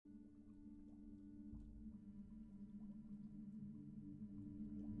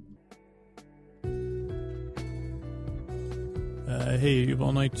Hey, you have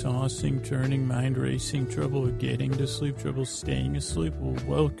all night tossing, turning, mind racing, trouble getting to sleep, trouble staying asleep? Well,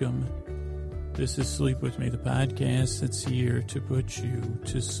 welcome. This is Sleep With Me, the podcast that's here to put you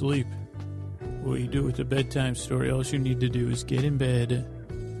to sleep. What you do with the bedtime story, all you need to do is get in bed,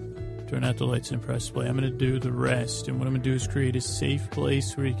 turn out the lights and press play. I'm going to do the rest, and what I'm going to do is create a safe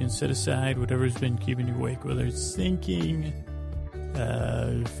place where you can set aside whatever's been keeping you awake, whether it's thinking,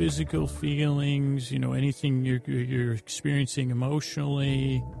 physical feelings, anything you're experiencing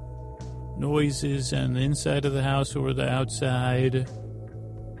emotionally, noises on the inside of the house or the outside,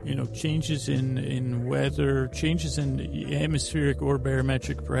 changes in weather, changes in atmospheric or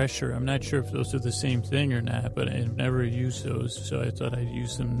barometric pressure. I'm not sure if those are the same thing or not, but I've never used those, so I thought I'd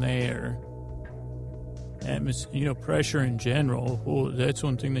use them there. Pressure in general, well, that's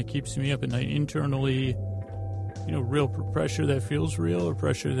one thing that keeps me up at night. Internally, real pressure that feels real or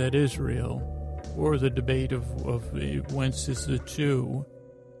pressure that is real, or the debate of whence is the two.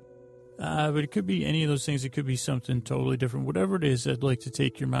 But it could be any of those things. It could be something totally different. Whatever it is, I'd like to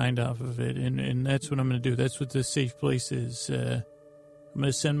take your mind off of it, and that's what I'm going to do. That's what this safe place is. I'm going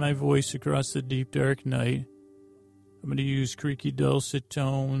to send my voice across the deep, dark night. I'm going to use creaky, dulcet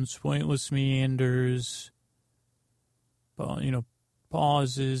tones, pointless meanders,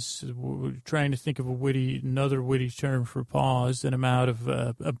 pauses, trying to think of another witty term for pause, and I'm out of,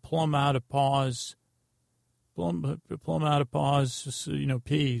 plumb out of pause, proposals?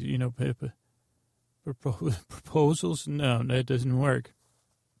 No, that doesn't work.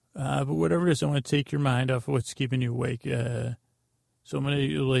 But whatever it is, I want to take your mind off of what's keeping you awake. So I'm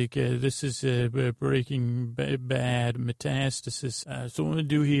going to, this is Breaking Bad Metastasis. So what I'm going to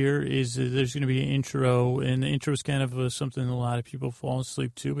do here is there's going to be an intro, and the intro is kind of something a lot of people fall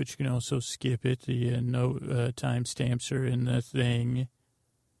asleep to, but you can also skip it. The timestamps are in the thing.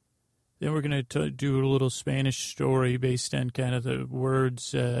 Then we're going to do a little Spanish story based on kind of the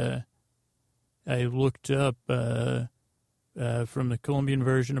words I looked up from the Colombian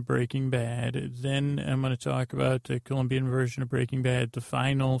version of Breaking Bad. Then I'm going to talk about the Colombian version of Breaking Bad, the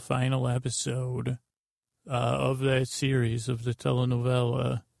final episode of that series of the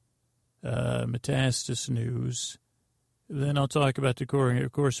telenovela, Metastasis News. Then I'll talk about the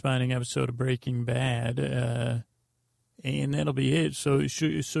corresponding episode of Breaking Bad, and that'll be it. So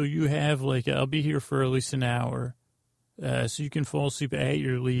you have, I'll be here for at least an hour, so you can fall asleep at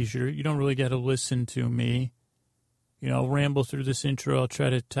your leisure. You don't really got to listen to me. I'll ramble through this intro. I'll try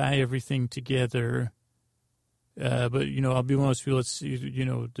to tie everything together. But, I'll be one of those people that's,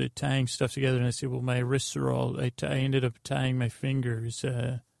 the tying stuff together, and I say, well, my wrists are I ended up tying my fingers.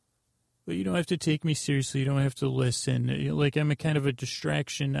 But you don't have to take me seriously. You don't have to listen. I'm a kind of a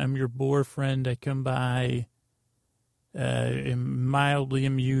distraction. I'm your bore friend. I come by, am mildly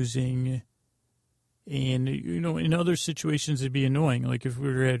amusing. And, in other situations, it'd be annoying. Like if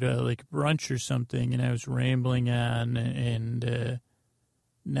we were at, brunch or something and I was rambling on and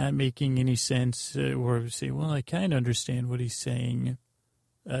not making any sense, or I would say, well, I kind of understand what he's saying.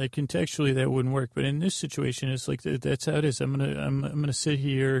 Contextually, that wouldn't work. But in this situation, it's like that's how it is. I'm gonna sit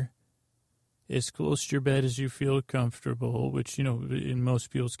here as close to your bed as you feel comfortable, which, in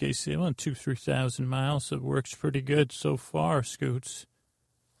most people's case, say, well, 2,000-3,000 miles. So it works pretty good so far, Scoots.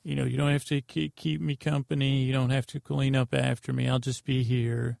 You don't have to keep me company. You don't have to clean up after me. I'll just be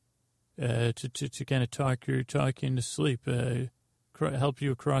here to kind of talk into sleep, help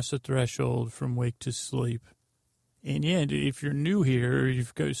you across the threshold from wake to sleep. And, yeah, if you're new here,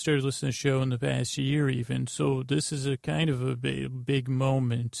 you've started listening to the show in the past year even, so this is a kind of a big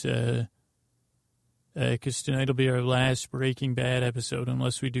moment, because tonight will be our last Breaking Bad episode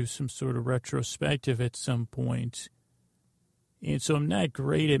unless we do some sort of retrospective at some point. And so I'm not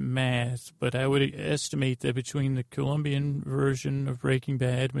great at math, but I would estimate that between the Colombian version of Breaking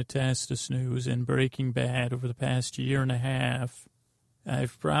Bad, Metastasis News, and Breaking Bad over the past year and a half,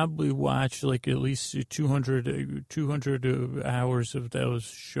 I've probably watched at least 200 hours of those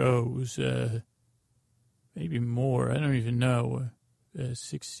shows, maybe more. I don't even know.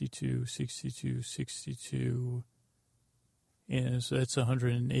 62. Yeah, so that's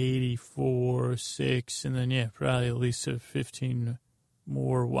 184, 6, and then, probably at least 15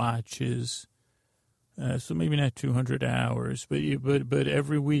 more watches. So maybe not 200 hours, but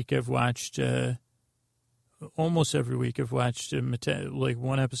every week I've watched, almost every week I've watched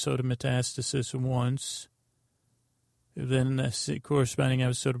one episode of Metastasis once, then the corresponding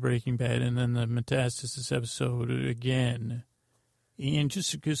episode of Breaking Bad, and then the Metastasis episode again. And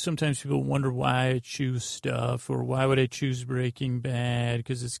just because sometimes people wonder why I choose stuff, or why would I choose Breaking Bad,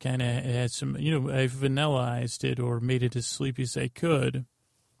 because it's it has some, I've vanillized it or made it as sleepy as I could.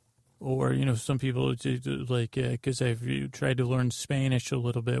 Or, some people do, like, because I've tried to learn Spanish a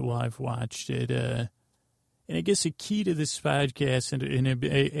little bit while I've watched it. And I guess the key to this podcast, and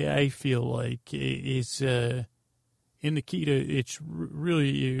I feel like, is in the key to, it's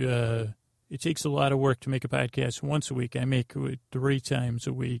really, it takes a lot of work to make a podcast once a week. I make it 3 times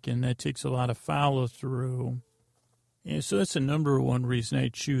a week, and that takes a lot of follow through. And so that's the number one reason I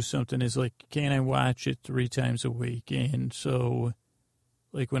choose something is, like, can I watch it 3 times a week? And so,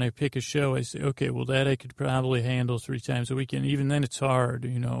 like, when I pick a show, I say, okay, well, that I could probably handle 3 times a week. And even then it's hard,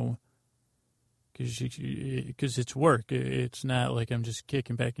 because it's work. It's not like I'm just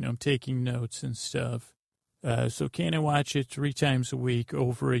kicking back, I'm taking notes and stuff. So can I watch it 3 times a week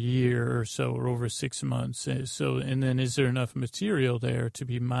over a year or so, or over 6 months? And then is there enough material there to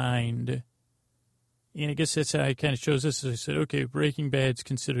be mined? And I guess that's how I kind of chose this. I said, okay, Breaking Bad's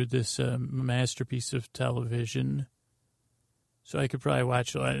considered this masterpiece of television. So I could probably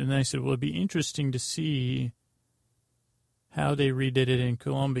watch a lot. And then I said, well, it'd be interesting to see how they redid it in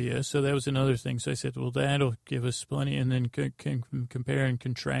Colombia. So that was another thing. So I said, well, that'll give us plenty. And then compare and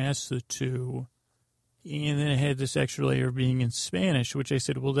contrast the two. And then I had this extra layer being in Spanish, which I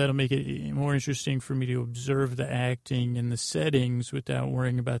said, well, that'll make it more interesting for me to observe the acting and the settings without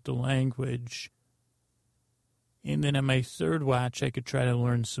worrying about the language. And then on my third watch, I could try to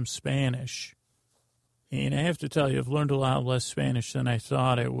learn some Spanish. And I have to tell you, I've learned a lot less Spanish than I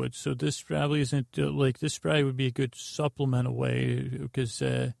thought I would. So this probably isn't, this probably would be a good supplemental way because,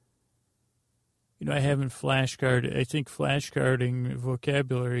 I haven't flashcarded. I think flashcarding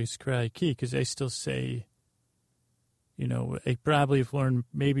vocabulary is probably key because I still say, I probably have learned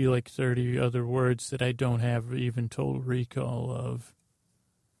maybe like 30 other words that I don't have even total recall of.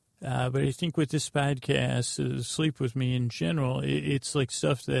 But I think with this podcast, Sleep With Me in general, it's like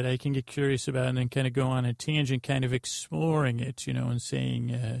stuff that I can get curious about and then kind of go on a tangent, kind of exploring it, and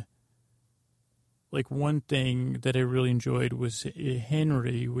saying, like one thing that I really enjoyed was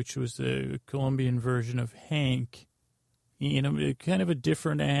Henry, which was the Colombian version of Hank. Kind of a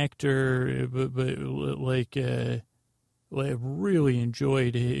different actor, but like, I really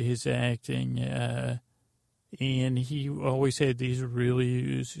enjoyed his acting. And he always had these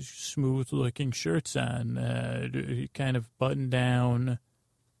really smooth-looking shirts on, kind of button-down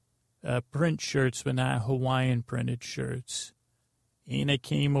print shirts, but not Hawaiian-printed shirts. And I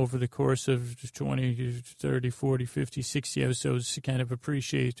came over the course of 20, 30, 40, 50, 60 episodes to kind of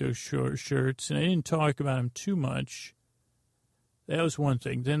appreciate those short shirts. And I didn't talk about them too much. That was one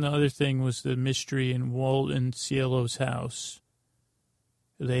thing. Then the other thing was the mystery in Walt and Cielo's house.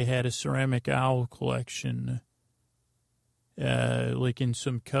 They had a ceramic owl collection, like in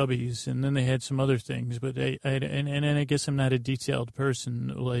some cubbies, and then they had some other things. But I guess I'm not a detailed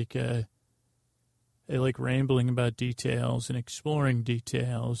person. Like I like rambling about details and exploring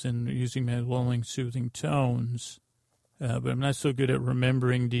details and using my lulling, soothing tones. But I'm not so good at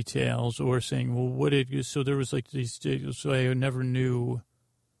remembering details or saying, well, what did you? So there was like these. So I never knew.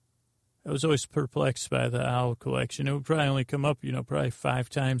 I was always perplexed by the owl collection. It would probably only come up, probably 5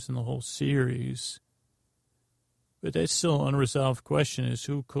 times in the whole series. But that's still an unresolved question is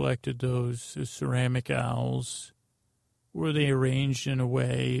who collected those ceramic owls? Were they arranged in a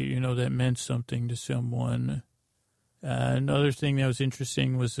way, that meant something to someone? Another thing that was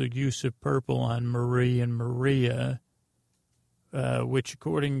interesting was the use of purple on Marie and Maria, which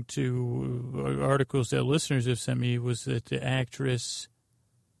according to articles that listeners have sent me was that the actress...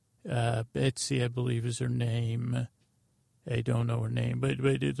 Betsy, I believe, is her name. I don't know her name, but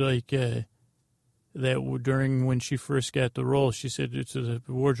it's like that during when she first got the role, she said to the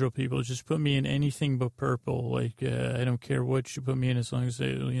wardrobe people, just put me in anything but purple. Like, I don't care what you put me in as long as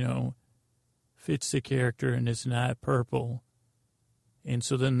it, fits the character and is not purple. And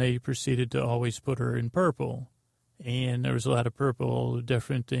so then they proceeded to always put her in purple. And there was a lot of purple,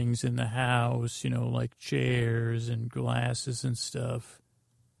 different things in the house, like chairs and glasses and stuff.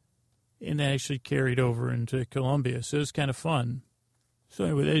 And that actually carried over into Colombia. So it was kind of fun. So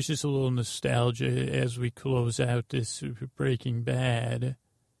anyway, there's just a little nostalgia as we close out this Breaking Bad.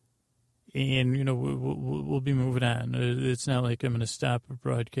 And, we'll be moving on. It's not like I'm going to stop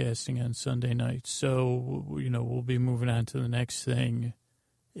broadcasting on Sunday nights. So, we'll be moving on to the next thing.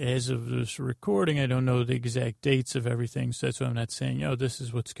 As of this recording, I don't know the exact dates of everything. So that's why I'm not saying, this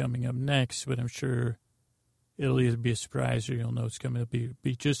is what's coming up next. But I'm sure... it'll either be a surprise or you'll know it's coming to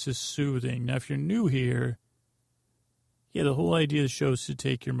be just as soothing. Now, if you're new here, the whole idea of the show is to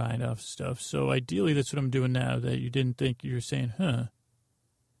take your mind off stuff. So ideally, that's what I'm doing now, that you didn't think you were saying, and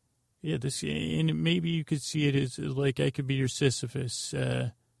maybe you could see it as like I could be your Sisyphus.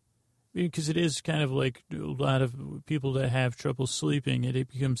 because it is kind of like a lot of people that have trouble sleeping,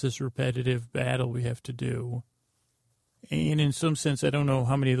 it becomes this repetitive battle we have to do. And in some sense, I don't know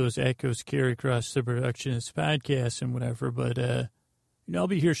how many of those echoes carry across the production of this podcast and whatever, but, I'll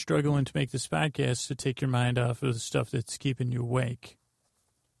be here struggling to make this podcast to take your mind off of the stuff that's keeping you awake.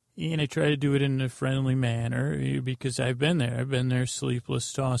 And I try to do it in a friendly manner because I've been there. I've been there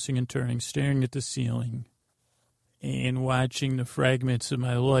sleepless, tossing and turning, staring at the ceiling and watching the fragments of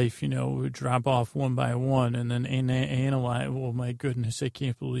my life, drop off one by one and then analyze. Oh, my goodness, I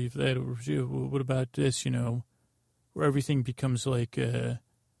can't believe that. Or what about this, where everything becomes like either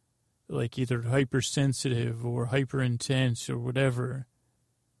hypersensitive or hyper intense or whatever.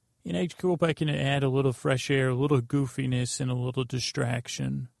 And I hope I can add a little fresh air, a little goofiness, and a little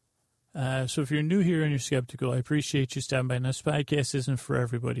distraction. So if you're new here and you're skeptical, I appreciate you stopping by. Now, this podcast isn't for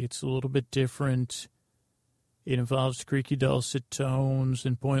everybody. It's a little bit different. It involves creaky dulcet tones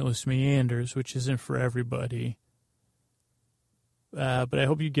and pointless meanders, which isn't for everybody. But I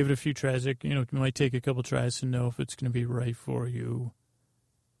hope you give it a few tries. It might take a couple tries to know if it's going to be right for you.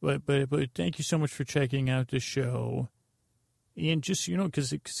 But thank you so much for checking out the show. And just,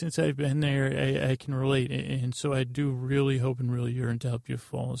 because since I've been there, I can relate. And so I do really hope and really yearn to help you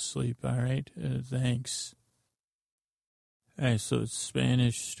fall asleep. All right? Thanks. All right, so it's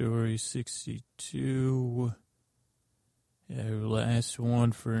Spanish Story 62. Last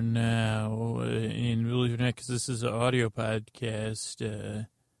one for now. And believe it or not, because this is an audio podcast,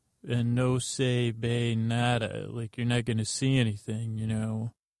 no se ve nada. Like, you're not going to see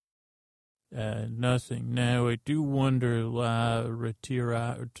anything, Nothing. Now, I do wonder, la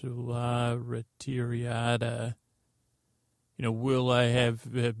retirada, will I have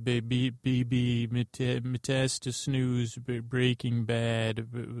Metastasis news, Breaking Bad,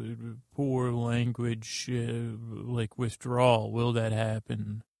 poor language, like withdrawal? Will that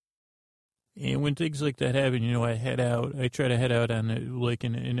happen? And when things like that happen, I try to head out on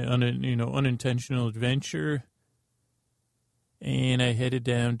an unintentional adventure. And I headed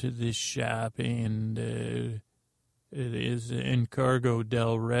down to this shop, and it is Encargo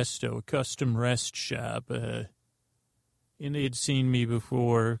del Resto, a custom rest shop. And they had seen me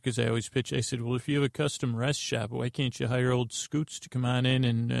before, because I always pitch. I said, well, if you have a custom rest shop, why can't you hire old Scoots to come on in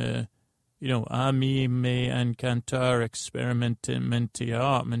and, a mí me encantar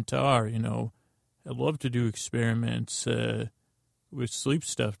experimentar, I love to do experiments, with sleep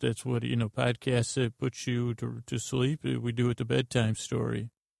stuff. That's what, podcasts puts you to sleep. We do it the bedtime story.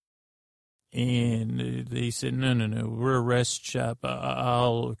 And they said, no, we're a rest shop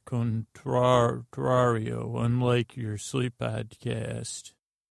al contrario, unlike your sleep podcast.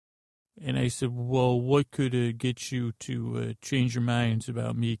 And I said, well, what could get you to change your minds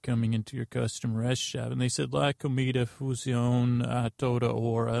about me coming into your custom rest shop? And they said, la comida fusión a toda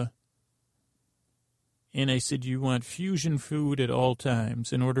hora. And I said, you want fusion food at all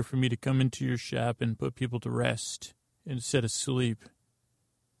times in order for me to come into your shop and put people to rest instead of sleep.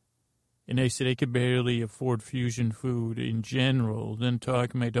 And I said, I could barely afford fusion food in general, then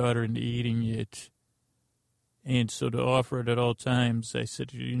talk my daughter into eating it. And so to offer it at all times, I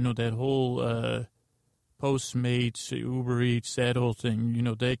said, that whole Postmates, Uber Eats, that whole thing,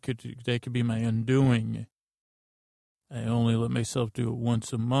 that could be my undoing. I only let myself do it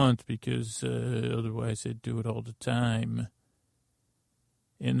once a month because otherwise I'd do it all the time.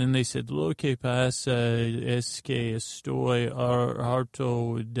 And then they said, lo que pasa es que estoy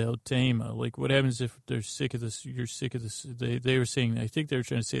harto del tema. Like, what happens if they're sick of this? You're sick of this. They were saying, I think they were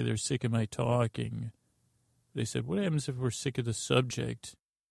trying to say they're sick of my talking. They said, what happens if we're sick of the subject?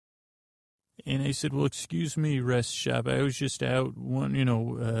 And I said, well, excuse me, rest shop. I was just out,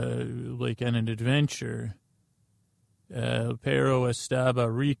 like on an adventure. Pero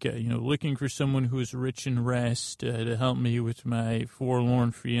estaba rica, looking for someone who is rich in rest to help me with my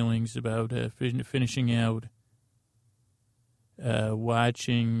forlorn feelings about finishing out,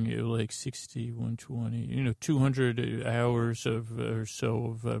 watching like 60, 120, 200 hours or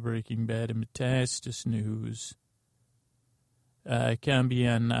so of Breaking Bad and Metastasis news.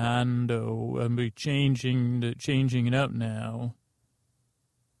 Cambiando, I'm changing it up now.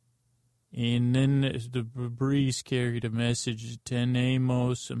 And then the breeze carried a message,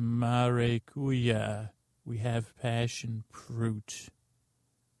 tenemos maracuya, we have passion fruit.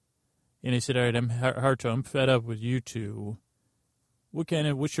 And I said, all right, I'm fed up with you two.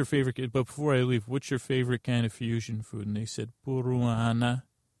 What's your favorite, but before I leave, what's your favorite kind of fusion food? And they said, Peruana.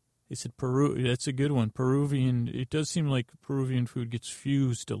 They said, Peru, that's a good one. Peruvian, it does seem like Peruvian food gets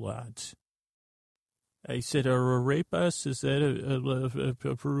fused a lot. I said, arepas, is that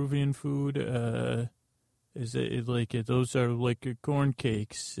a Peruvian food? Is it like those are like corn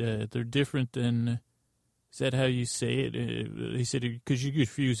cakes? They're different than. Is that how you say it? He said because you could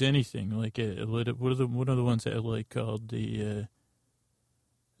fuse anything. Like what are the ones that I like called the?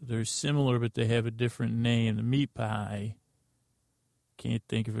 They're similar, but they have a different name. The meat pie. Can't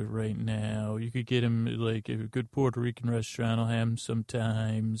think of it right now. You could get them like a good Puerto Rican restaurant. I'll have them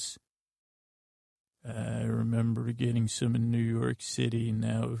sometimes. I remember getting some in New York City.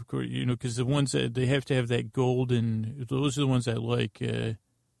 Now, of course, because the ones that they have to have that golden. Those are the ones I like. And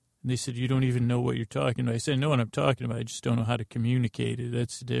they said you don't even know what you're talking about. I said I know what I'm talking about. I just don't know how to communicate it.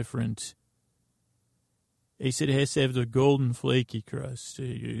 That's different. They said it has to have the golden flaky crust.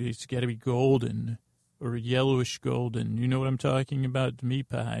 It's got to be golden. Or yellowish golden. You know what I'm talking about? The meat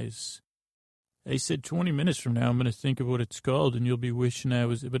pies. I said 20 minutes from now I'm going to think of what it's called and you'll be wishing I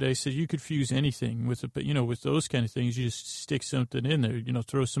was. But I said you could fuse anything with it. But, with those kind of things, you just stick something in there.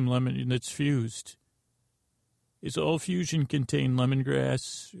 Throw some lemon and it's fused. Is all fusion contain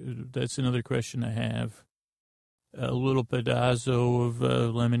lemongrass? That's another question I have. A little pedazo of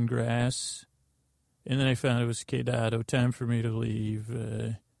lemongrass. And then I found it was quedado. Time for me to leave.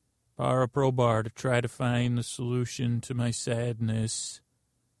 Para pro bar to try to find the solution to my sadness.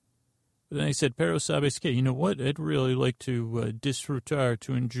 But then I said, pero sabes que, you know what? I'd really like to disfrutar,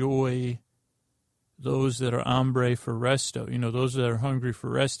 to enjoy those that are hambre for resto. Those that are hungry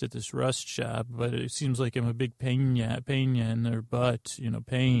for rest at this rest shop. But it seems like I'm a big peña in their butt,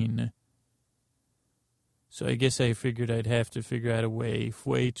 pain. So I guess I figured I'd have to figure out a way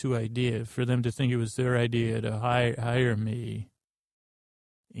to idea, for them to think it was their idea to hire me.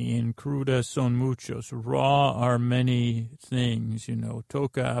 And cruda son muchos. Raw are many things,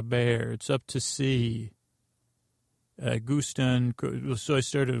 Toca a bear. It's up to sea. Gustan. So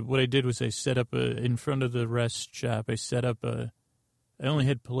what I did was I set up in front of the rest shop, I only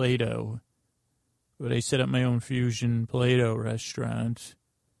had Play-Doh, but I set up my own fusion Play-Doh restaurant.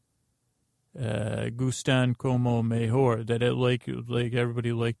 Gustan como mejor. That like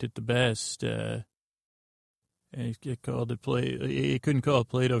everybody liked it the best. And I called it I couldn't call it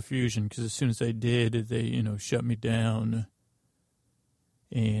Play-Doh Fusion because as soon as I did, they, shut me down.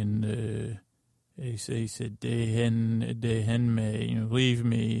 And they said, dejenme, leave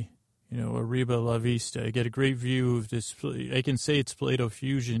me, arriba la vista. I got a great view of this. I can say it's Play-Doh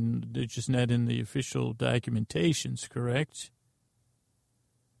Fusion. It's just not in the official documentations, correct?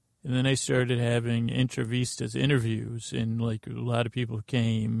 And then I started having interviews, and like a lot of people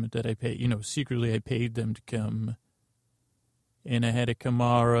came that I paid, secretly I paid them to come. And I had a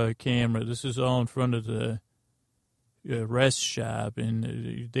camera. This is all in front of the rest shop,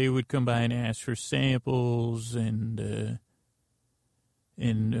 and they would come by and ask for samples and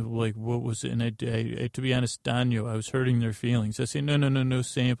like what was it? And I, to be honest, Daniel, I was hurting their feelings. I said, no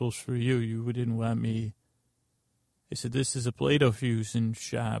samples for you. You didn't want me. I said, this is a Play-Doh fusion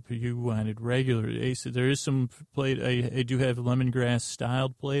shop. You wanted regular. I said, there is some Play-Doh. I do have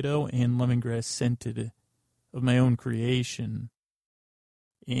lemongrass-styled Play-Doh and lemongrass-scented of my own creation.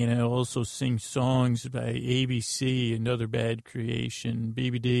 And I also sing songs by ABC, another bad creation,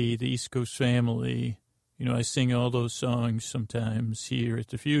 BBD, the East Coast Family. I sing all those songs sometimes here at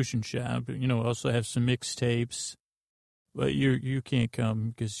the fusion shop. I also have some mixtapes. But you can't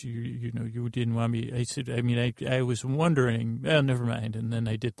come because you didn't want me. I said, I was wondering. Well, never mind. And then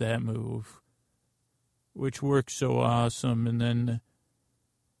I did that move, which worked so awesome. And then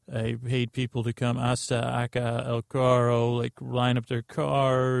I paid people to come hasta acá el carro, like line up their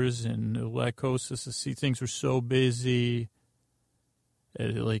cars and La Cosas to see. Things were so busy.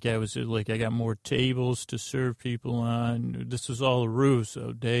 I got more tables to serve people on. This was all a ruse.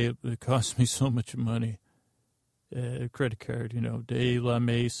 So it cost me so much money. Credit card, de la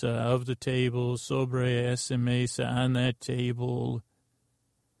mesa, of the table, sobre esa mesa, on that table.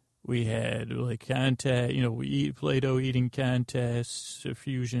 We had, we eat Play-Doh eating contests,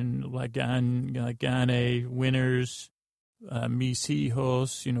 fusion, lagane, winners, mis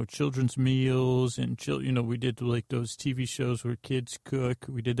hijos, children's meals, and, we did, those TV shows where kids cook.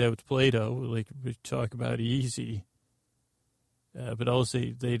 We did that with Play-Doh, we talk about easy. But also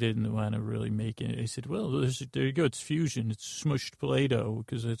they didn't want to really make it. I said, well, there you go. It's fusion. It's smushed Play-Doh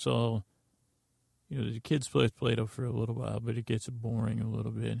because it's all, the kids play with Play-Doh for a little while, but it gets boring a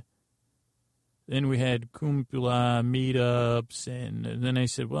little bit. Then we had cumpla meetups, and then I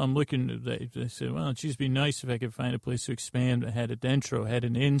said, well, I'm looking. I said, well, it'd just be nice if I could find a place to expand. I had a dentro, had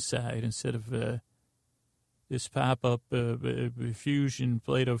an inside instead of this pop-up fusion,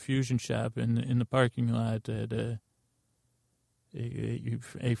 Play-Doh fusion shop in the parking lot that I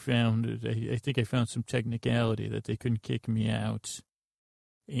think I found some technicality that they couldn't kick me out.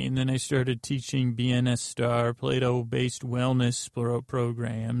 And then I started teaching BNS Play-Doh-based wellness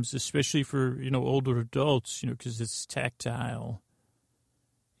programs, especially for, older adults, because it's tactile.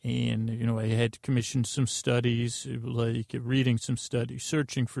 And, I had commissioned some studies, like reading some studies,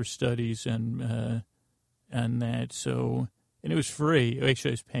 searching for studies on that. So, and it was free.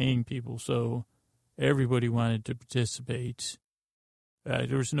 Actually, I was paying people, so everybody wanted to participate.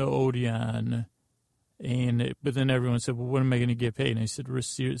 There was no Odeon. But then everyone said, well, when am I going to get paid? And I said,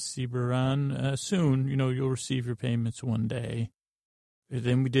 Siberan, soon, you'll receive your payments one day. And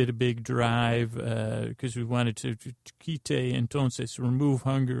then we did a big drive because we wanted to quite entonces, remove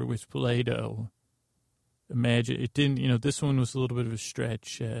hunger with Play-Doh. Imagine, it didn't, this one was a little bit of a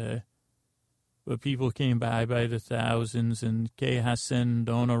stretch, but people came by the thousands, and que hacen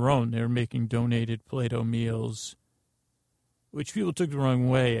donaron, they were making donated Play-Doh meals, which people took the wrong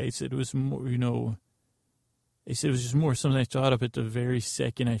way. I said it was more, I said it was just more something I thought of at the very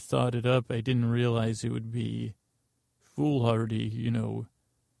second I thought it up. I didn't realize it would be foolhardy,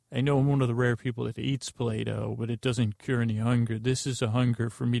 I know I'm one of the rare people that eats Play-Doh, but it doesn't cure any hunger. This is a hunger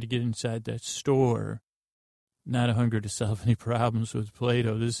for me to get inside that store, not a hunger to solve any problems with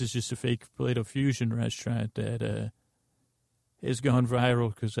Play-Doh. This is just a fake Play-Doh fusion restaurant that has gone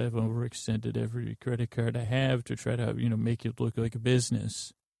viral because I've overextended every credit card I have to try to, make it look like a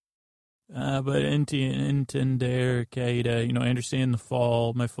business. But entender, Kaida, I understand my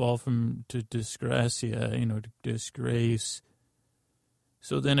fall to disgracia, to disgrace.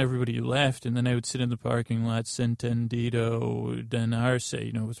 So then everybody left, and then I would sit in the parking lot, sentendido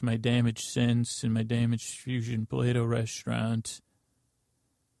denarse, with my damaged sense and my damaged fusion Play-Doh restaurant.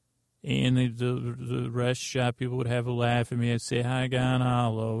 And the rest shop people would have a laugh at me. I'd say, hi,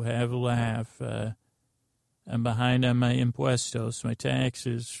 Gonalo, have a laugh. I'm behind on my impuestos, my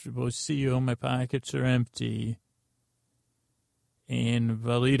taxes. Bolsillo, my pockets are empty. And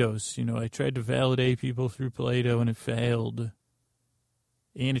validos, I tried to validate people through Play-Doh, and it failed.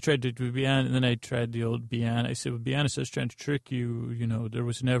 And I tried to be honest, and then I tried the old be honest. I said, well, be honest, I was trying to trick you. There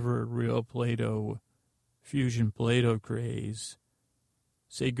was never a real Play-Doh, fusion Play-Doh craze.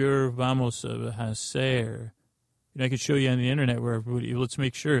 Segur vamos a hacer. I could show you on the internet where everybody, let's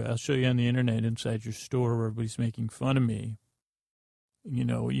make sure, I'll show you on the internet inside your store where everybody's making fun of me.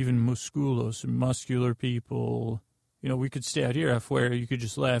 Even musculos, muscular people. We could stay out here off where you could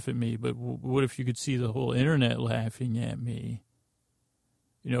just laugh at me, but what if you could see the whole internet laughing at me?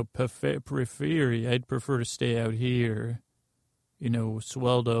 Periphery, I'd prefer to stay out here.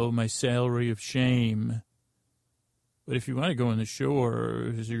 Sweldo, my salary of shame. But if you want to go in the shore,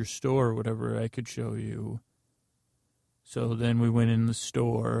 or your store or whatever, I could show you. So then we went in the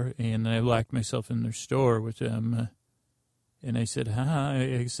store, and I locked myself in their store with them. And I said,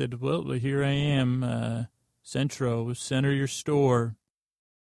 hi. I said, well, here I am, center your store.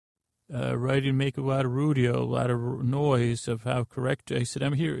 Ready to make a lot of rudio, a lot of noise of how correct. I said,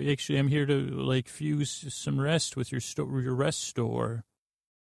 I'm here to, fuse some rest with your rest store.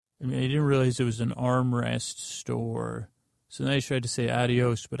 I didn't realize it was an Armrest store. So then I tried to say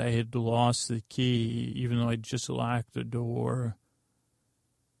adios, but I had lost the key, even though I just locked the door.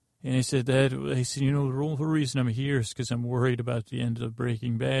 And I said, the whole reason I'm here is because I'm worried about the end of the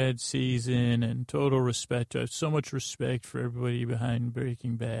Breaking Bad season, and total respect. I have so much respect for everybody behind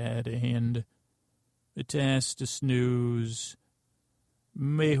Breaking Bad and Metastasis News.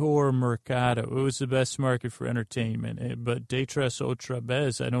 Mejor Mercado. It was the best market for entertainment. But detrás otra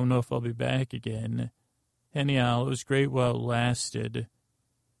vez, I don't know if I'll be back again. Genial. It was great while it lasted.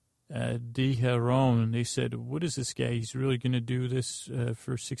 Dijeron, they said, what is this guy? He's really going to do this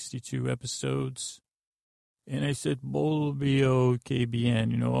for 62 episodes? And I said, Bolvio que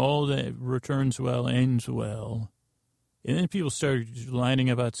bien. All that returns well ends well. And then people started lining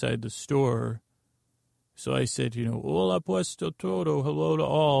up outside the store. So I said, hola puesto todo, hello to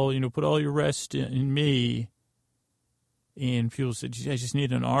all, put all your rest in me. And people said, I just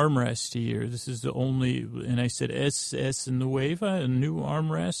need an armrest here. This is the only, and I said, es nueva, a new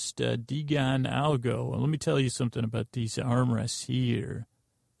armrest, digan algo. And let me tell you something about these armrests here.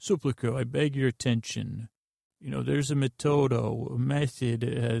 Suplico, I beg your attention. There's a method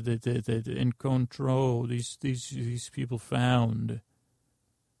that encontró, these people found.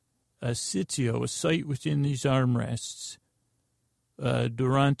 A sitio, a site within these armrests,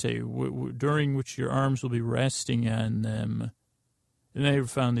 during which your arms will be resting on them. And I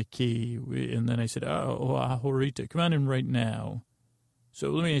found the key, and then I said, ahorita, come on in right now.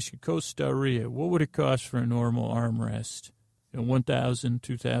 So let me ask you, Costa Rica, what would it cost for a normal armrest? $1,000,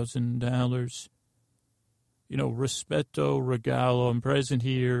 $2,000? Respeto, regalo, I'm present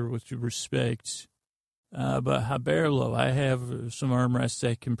here with respect. But Haberlo, I have some armrests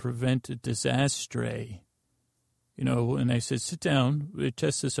that can prevent a disaster. You know, and I said, sit down,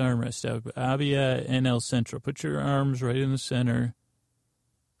 test this armrest out. Abia and El Centro. Put your arms right in the center.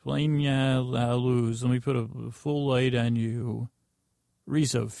 Plena la luz. Let me put a full light on you.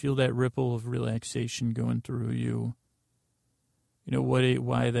 Rizzo, feel that ripple of relaxation going through you. You know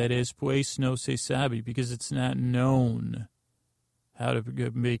why that is? Pues no se sabe, because it's not known how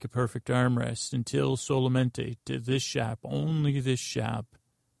to make a perfect armrest until solamente to this shop, only this shop.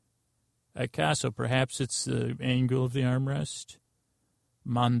 Acaso, perhaps it's the angle of the armrest.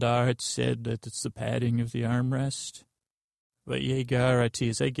 Mandar had said that it's the padding of the armrest. But Yegarati,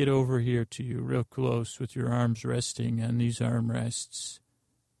 as I get over here to you real close with your arms resting on these armrests,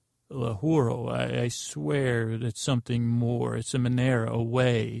 La Juro, I swear that something more. It's a manera, a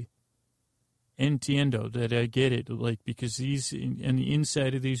way. Entiendo that I get it, like, because these, on the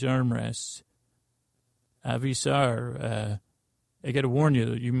inside of these armrests, avisar, I got to warn you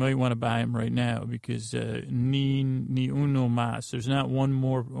that you might want to buy them right now because ni uno más. There's not one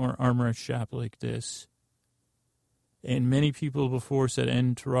more armrest shop like this. And many people before said,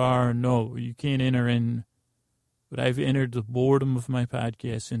 entrar, no, you can't enter in. But I've entered the boredom of my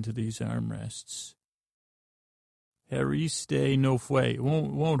podcast into these armrests. Heriste no fue. It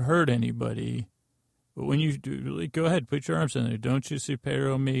won't hurt anybody. But when you do, go ahead, put your arms on there. Don't you say,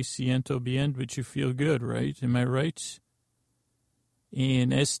 pero me siento bien, but you feel good, right? Am I right?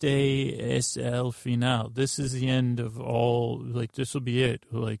 And este es el final. This is the end of all, like, this will be it,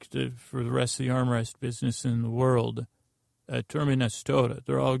 like, for the rest of the armrest business in the world. Terminas toda.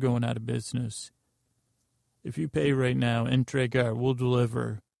 They're all going out of business. If you pay right now, entregar, we'll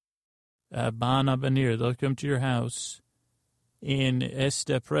deliver. Van a venir, they'll come to your house. And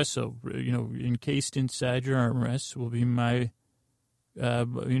este preso, you know, encased inside your armrest will be my,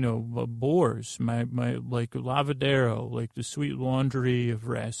 bores, my like lavadero, like the sweet laundry of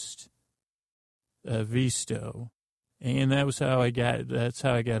rest, visto. And that's how I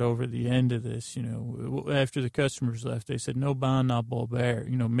got over the end of this, you know. After the customers left, they said, no ban a volver,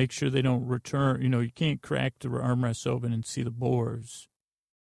 you know, make sure they don't return, you know, you can't crack the armrest open and see the bores.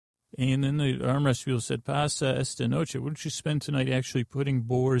 And then the armrest people said, pasa esta noche, wouldn't you spend tonight actually putting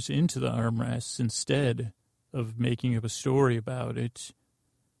bores into the armrests instead of making up a story about it?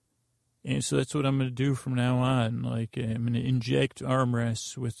 And so that's what I'm going to do from now on. Like, I'm going to inject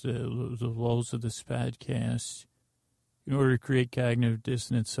armrests with the lulls of this podcast in order to create cognitive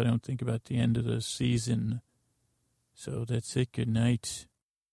dissonance so I don't think about the end of the season. So that's it. Good night.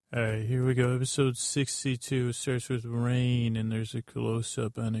 All right, here we go. Episode 62 starts with rain, and there's a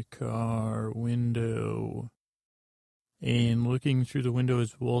close-up on a car window. And looking through the window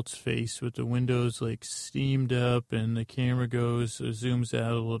is Walt's face with the windows, like, steamed up, and the camera zooms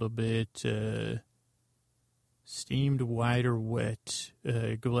out a little bit. Steamed, wide, or wet.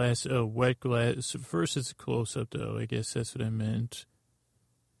 Wet glass. First it's a close-up, though. I guess that's what I meant.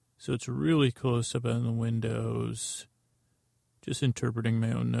 So it's really close-up on the windows. Just interpreting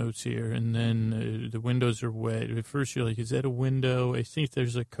my own notes here. And then the windows are wet. At first you're like, is that a window? I think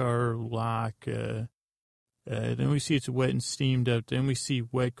there's a car lock. Then we see it's wet and steamed up. Then we see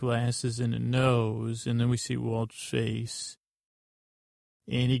wet glasses and a nose. And then we see Walt's face.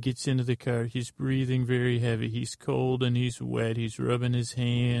 And he gets into the car. He's breathing very heavy. He's cold and he's wet. He's rubbing his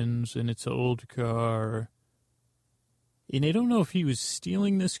hands. And it's an old car. And I don't know if he was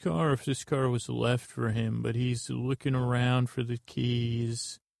stealing this car or if this car was left for him. But he's looking around for the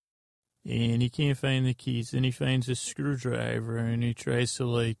keys. And he can't find the keys. Then he finds a screwdriver. And he tries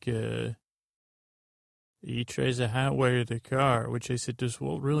to, he tries to hotwire the car, which I said, does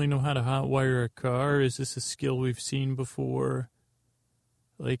Walt really know how to hotwire a car? Is this a skill we've seen before?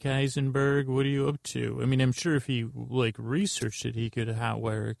 Like Heisenberg, what are you up to? I mean, I'm sure if he, like, researched it, he could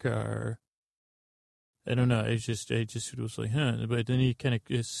hotwire a car. I don't know. I just was like, huh. But then he kind of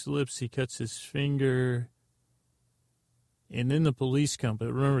slips. He cuts his finger. And then the police come.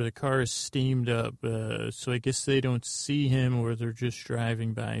 But remember, the car is steamed up. So I guess they don't see him or they're just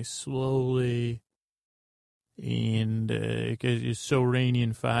driving by slowly. And it's so rainy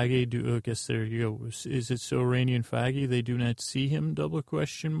and foggy. I guess there you go. Is it so rainy and foggy they do not see him? ?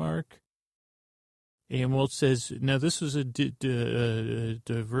 And Walt says, now this was a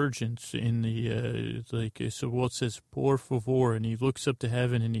divergence in the, so Walt says, por favor, and he looks up to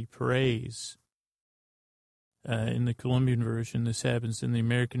heaven and he prays. In the Colombian version, this happens. In the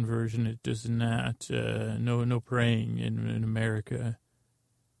American version, it does not. No praying in America.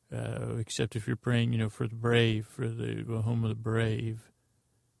 Except if you're praying, for the brave, for the home of the brave.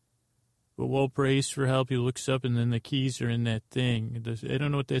 But Walt prays for help. He looks up, and then the keys are in that thing. I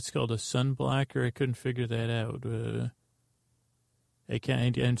don't know what that's called, a sun blocker. I couldn't figure that out.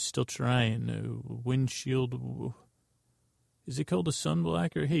 I'm still trying. Windshield. Is it called a sun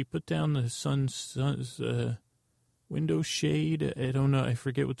blocker? Hey, put down the sun's window shade. I don't know. I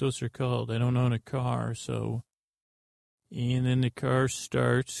forget what those are called. I don't own a car, so. And then the car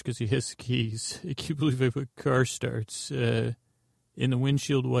starts because he has the keys. I can't believe I put car starts. And the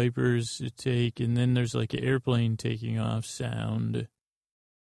windshield wipers take, and then there's like an airplane taking off sound.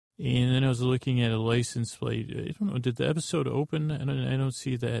 And then I was looking at a license plate. I don't know. Did the episode open? I don't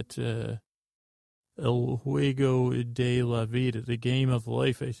see that. El Juego de la Vida, the game of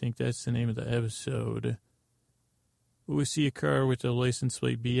life. I think that's the name of the episode. We see a car with a license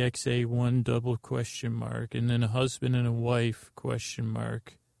plate BXA1 double question mark, and then a husband and a wife question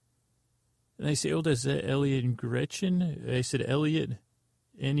mark. And I say, oh, that's that Elliot and Gretchen? I said Elliot,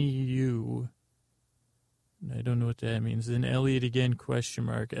 N-E-U. I don't know what that means. Then Elliot again, question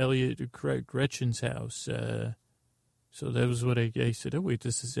mark. Elliot, Gretchen's house. So that was what I said. Oh, wait,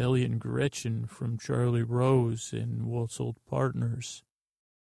 this is Elliot and Gretchen from Charlie Rose and Walt's Old Partners.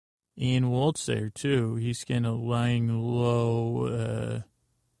 And Walt's there, too. He's kind of lying low.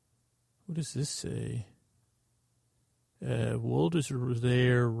 What does this say? Walt is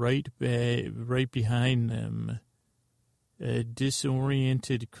there right behind them.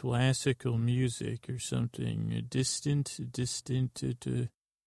 Disoriented classical music or something. Distant,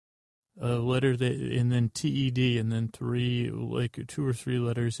 letter that, and then TED, and then two or three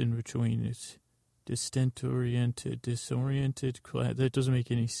letters in between. It's disoriented. That doesn't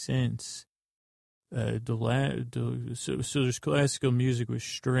make any sense. So there's classical music with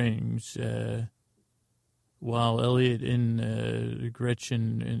strings, while Elliot and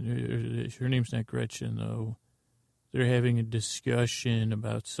Gretchen, and her name's not Gretchen though, they're having a discussion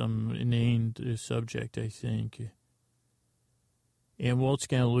about some inane subject, I think. And Walt's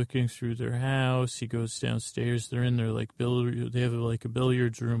kind of looking through their house. He goes downstairs. They're in their they have like a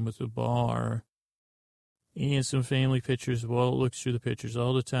billiards room with a bar. And some family pictures. Walt looks through the pictures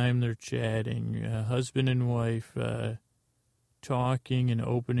all the time. They're chatting. Husband and wife talking and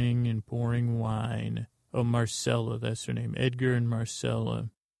opening and pouring wine. Oh, Marcella, that's her name. Edgar and Marcella.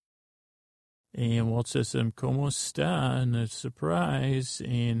 And Walt says to them, "Como está?" And a surprise.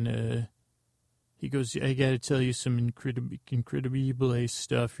 And he goes, "I got to tell you some incredible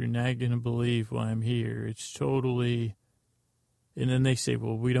stuff. You're not going to believe why I'm here. It's totally..." And then they say,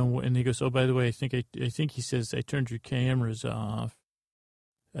 "Well, we don't..." And he goes, "Oh, by the way, I think he says, I turned your cameras off."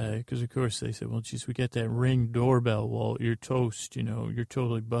 Because, of course, they said, "Well, geez, we got that Ring doorbell, Walt. You're toast, you're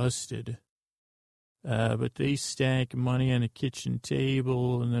totally busted." But they stack money on the kitchen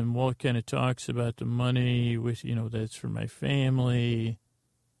table, and then Walt kind of talks about the money with, that's for my family.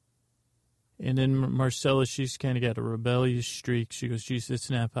 And then Marcella, she's kind of got a rebellious streak. She goes, "Geez,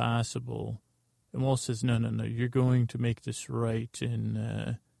 that's not possible." And Walt says, no, you're going to make this right.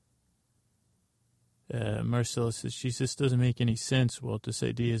 And Marcella says, "She just doesn't make any sense, Walt. This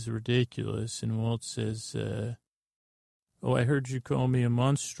idea is ridiculous." And Walt says, "Oh, I heard you call me a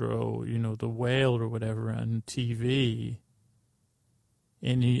monstro, the whale or whatever on TV."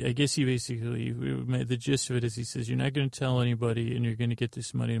 And I guess he basically, the gist of it is he says, "You're not going to tell anybody, and you're going to get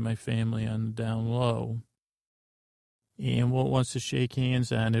this money to my family on the down low." And Walt wants to shake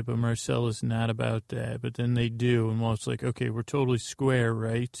hands on it, but Marcella's not about that. But then they do, and Walt's like, "Okay, we're totally square,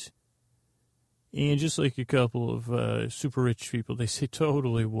 right?" And just like a couple of super rich people, they say,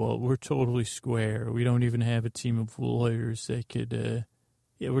 "Totally, Walt, we're totally square. We don't even have a team of lawyers that could,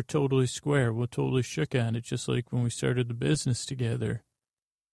 we're totally square. We're totally shook on it, just like when we started the business together."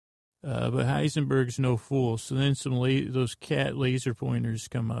 But Heisenberg's no fool. So then those cat laser pointers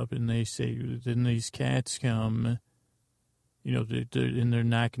come up, and they say, then these cats come, and they're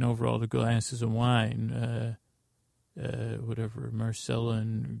knocking over all the glasses of wine. Whatever, Marcella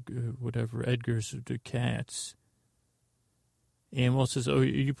and whatever, Edgar's the cats. And Walt says, "Oh, are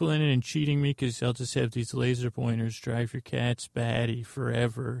you planning on cheating me? Because I'll just have these laser pointers drive your cats batty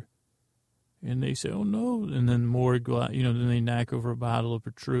forever." And they say, "Oh, no." And then more, then they knock over a bottle of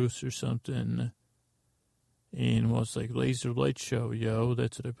Petrus or something. And Walt's like, "Laser light show, yo."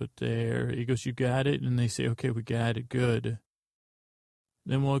 That's what I put there. He goes, "You got it?" And they say, "Okay, we got it. Good."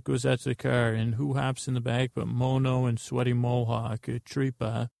 Then Walt goes out to the car, and who hops in the back but Mono and Sweaty Mohawk,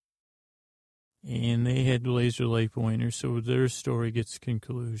 Tripa. And they had laser light pointers, so their story gets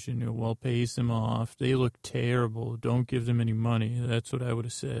conclusion. Walt pays them off. They look terrible. Don't give them any money. That's what I would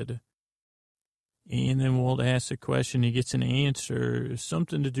have said. And then Walt asks a question. He gets an answer,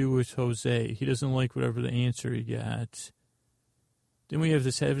 something to do with Jose. He doesn't like whatever the answer he got. Then we have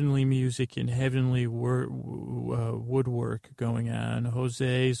this heavenly music and heavenly woodwork going on.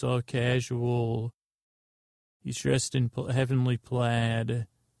 Jose's all casual. He's dressed in heavenly plaid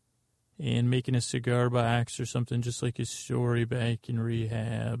and making a cigar box or something, just like his story back in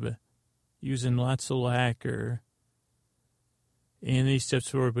rehab, using lots of lacquer. And he steps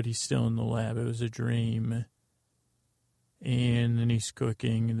forward, but he's still in the lab. It was a dream. And then he's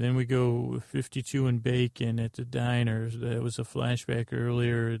cooking. And then we go 52 and bacon at the diner. That was a flashback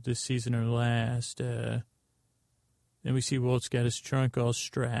earlier this season or last. Then we see Walt's got his trunk all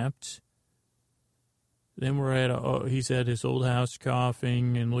strapped. Then he's at his old house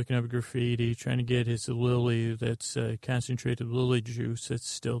coughing and looking up graffiti, trying to get his lily, that's concentrated lily juice that's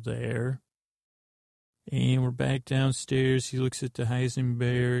still there. And we're back downstairs. He looks at the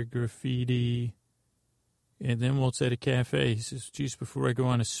Heisenberg graffiti. And then Walt's at a cafe. He says, geez, before I go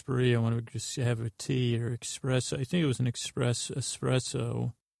on a spree, I want to just have a tea or espresso. I think it was an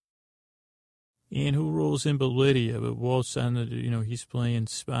espresso. And who rolls in but Lydia? But Walt's on he's playing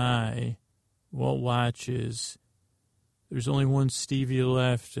spy. Walt watches. There's only one Stevie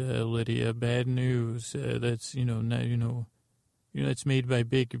left, Lydia. Bad news. That's, that's made by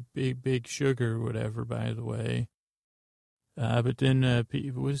big sugar or whatever, by the way. But then,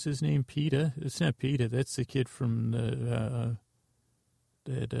 what is his name? PETA? It's not PETA. That's the kid from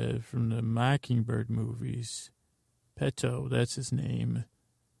from the Mockingbird movies. Petto, that's his name.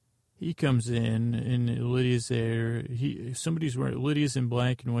 He comes in, and Lydia's there. Lydia's in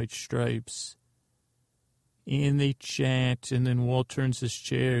black and white stripes. And they chat, and then Walt turns his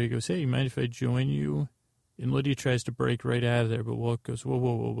chair. He goes, hey, mind if I join you? And Lydia tries to break right out of there, but Walt goes,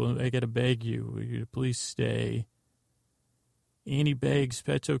 whoa, I got to beg you. Please stay. And he begs.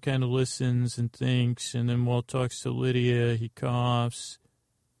 Petto kind of listens and thinks, and then Walt talks to Lydia. He coughs.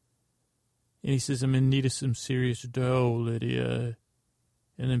 And he says, I'm in need of some serious dough, Lydia.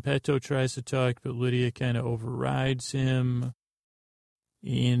 And then Petto tries to talk, but Lydia kind of overrides him.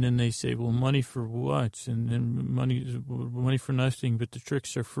 And then they say, well, money for what? And then money for nothing, but the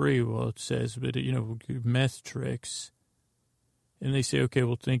tricks are free, Walt says, but, meth tricks. And they say, okay,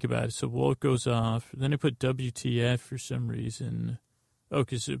 we'll think about it. So Walt goes off. Then they put WTF for some reason. Oh,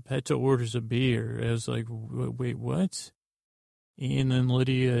 because Petto orders a beer. I was like, wait, what? And then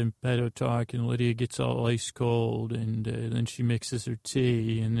Lydia and Petto talk, and Lydia gets all ice cold, and then she mixes her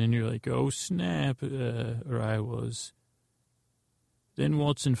tea, and then you're like, oh, snap, or I was. Then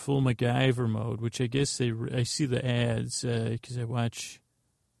Walt's in full MacGyver mode, which I guess I see the ads because I watch,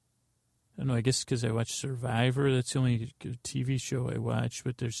 I guess because I watch Survivor. That's the only TV show I watch,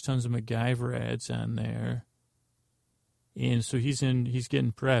 but there's tons of MacGyver ads on there. And so he's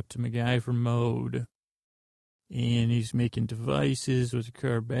getting prepped, MacGyver mode. And he's making devices with a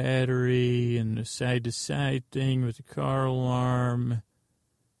car battery and a side-to-side thing with a car alarm.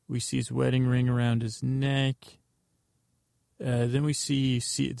 We see his wedding ring around his neck. Then we see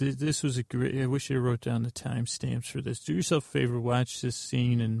this was a great, I wish I wrote down the timestamps for this. Do yourself a favor, watch this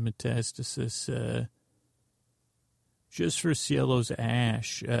scene in Metastasis. Just for Cielo's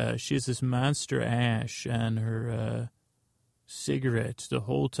ash. She has this monster ash on her cigarette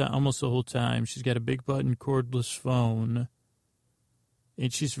almost the whole time. She's got a big button cordless phone.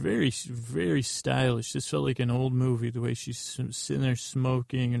 And she's very, very stylish. This felt like an old movie, the way she's sitting there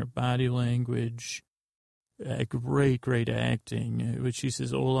smoking and her body language. Great acting. But she says,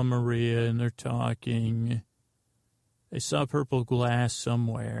 hola, Maria, and they're talking. I saw purple glass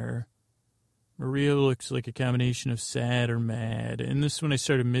somewhere. Maria looks like a combination of sad or mad. And this is when I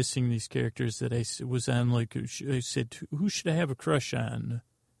started missing these characters that I was on, I said, who should I have a crush on?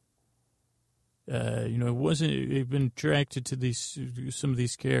 I've been attracted to some of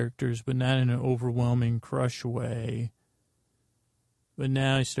these characters, but not in an overwhelming crush way. But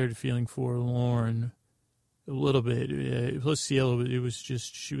now I started feeling forlorn. A little bit. Plus Cielo, it was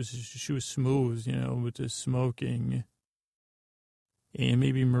just, she was smooth, with the smoking. And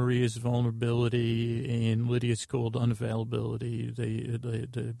maybe Maria's vulnerability and Lydia's cold unavailability.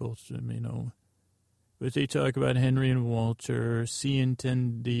 They both, But they talk about Henry and Walter, Si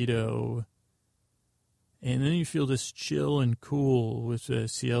Entendido. And then you feel this chill and cool with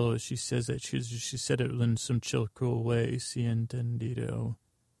Cielo. She says that. She said it in some chill, cool way. Si Entendido.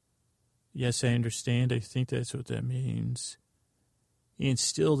 Yes, I understand. I think that's what that means. And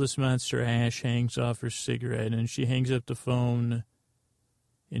still this monster ash hangs off her cigarette, and she hangs up the phone,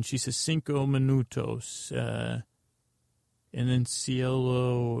 and she says, 5 minutos. And then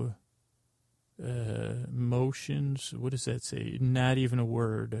Cielo motions. What does that say? Not even a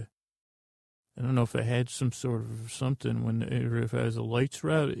word. I don't know if I had some sort of something or if I was a lights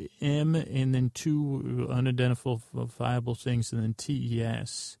route, M, and then two unidentifiable things, and then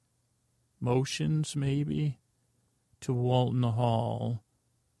TES. Motions, maybe, to Walt in the hall.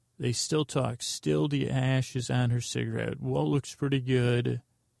 They still talk. Still the ash is on her cigarette. Walt looks pretty good.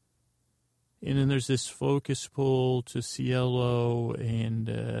 And then there's this focus pull to Cielo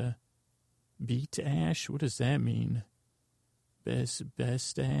and beat ash. What does that mean?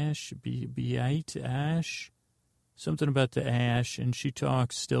 Best ash? Beat ash? Something about the ash. And she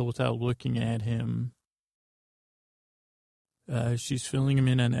talks still without looking at him. She's filling him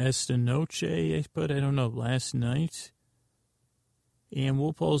in on Esta Noche, but I don't know, last night. And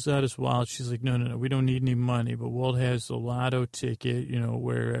Walt pulls out his wallet. She's like, no, we don't need any money. But Walt has the lotto ticket,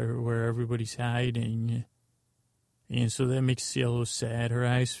 where everybody's hiding. And so that makes Cielo sad. Her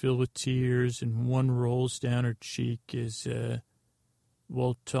eyes fill with tears, and one rolls down her cheek as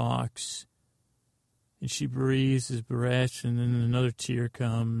Walt talks. And she breathes his breath, and then another tear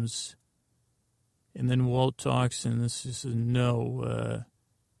comes. And then Walt talks, and this is a no.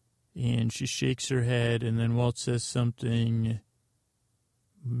 And she shakes her head, and then Walt says something.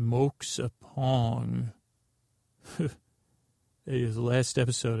 Mokes a pong. It was the last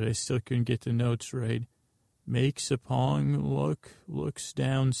episode. I still couldn't get the notes right. Makes a pong looks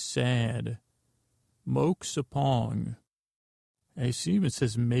down sad. Mokes a pong. I assume it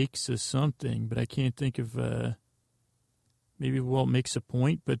says makes a something, but I can't think of, maybe Walt makes a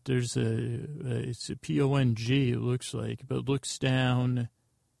point, but there's it's a P-O-N-G, it looks like, but looks down,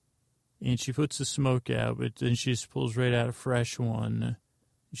 and she puts the smoke out, but then she just pulls right out a fresh one.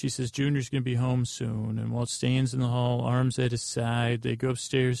 She says Junior's going to be home soon, and Walt stands in the hall, arms at his side. They go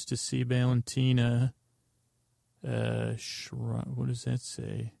upstairs to see Valentina. What does that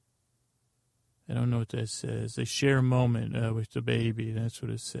say? I don't know what that says. They share a moment with the baby. That's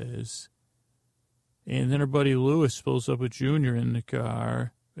what it says. And then her buddy Lewis pulls up with Junior in the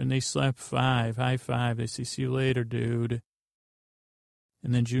car, and they slap high five. They say, see you later, dude.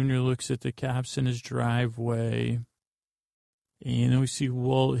 And then Junior looks at the cops in his driveway. And then we see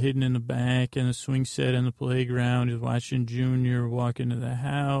Walt hidden in the back in the swing set on the playground. He's watching Junior walk into the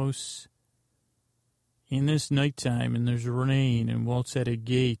house. And it's nighttime, and there's rain, and Walt's at a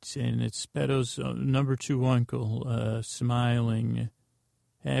gate, and it's Beto's number 2 uncle smiling,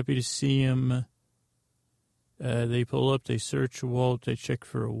 happy to see him. They pull up, they search Walt, they check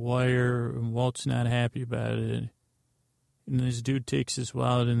for a wire, and Walt's not happy about it. And this dude takes his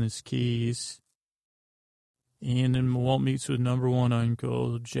wallet and his keys. And then Walt meets with number 1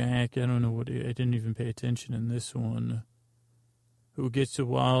 uncle, Jack. I don't know I didn't even pay attention in this one. Who gets the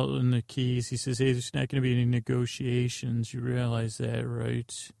wallet and the keys. He says, hey, there's not going to be any negotiations. You realize that,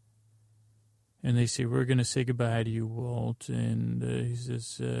 right? And they say, we're going to say goodbye to you, Walt. And he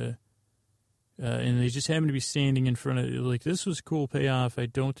says, and they just happen to be standing in front of, like, this was a cool payoff. I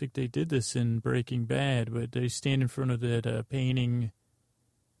don't think they did this in Breaking Bad, but they stand in front of that painting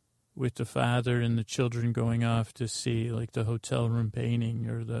with the father and the children going off to see, like, the hotel room painting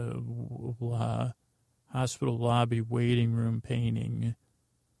or the hospital lobby waiting room painting.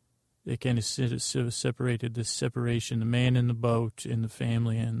 They kind of separated this separation, the man in the boat and the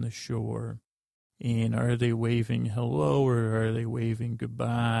family on the shore. And are they waving hello or are they waving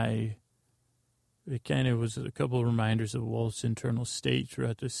goodbye? It kind of was a couple of reminders of Walt's internal state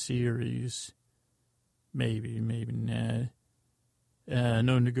throughout the series. Maybe not.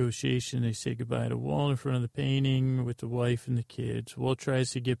 No negotiation. They say goodbye to Walt in front of the painting with the wife and the kids. Walt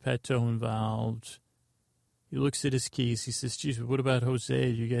tries to get Peto involved. He looks at his keys. He says, geez, what about Jose?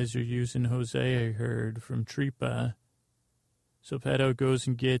 You guys are using Jose, I heard, from Tripa. So Peto goes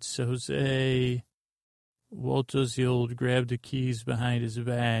and gets Jose. Walt does the old grab the keys behind his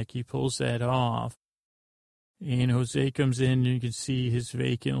back. He pulls that off. And Jose comes in, and you can see his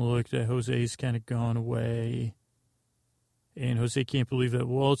vacant look that Jose's kind of gone away. And Jose can't believe that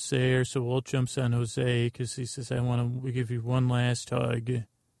Walt's there, so Walt jumps on Jose because he says, I want to give you one last hug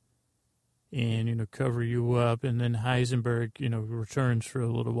and, cover you up. And then Heisenberg, returns for a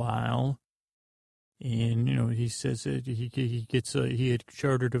little while. And, he says that he had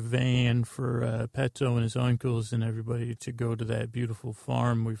chartered a van for Peto and his uncles and everybody to go to that beautiful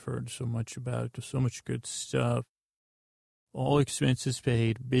farm we've heard so much about. So much good stuff. All expenses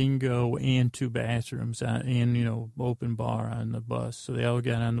paid, bingo, and 2 bathrooms, and, open bar on the bus. So they all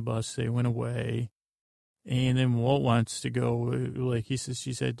got on the bus. They went away. And then Walt wants to go, like he says,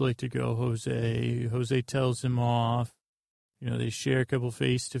 she said, I'd like to go, Jose. Jose tells him off. They share a couple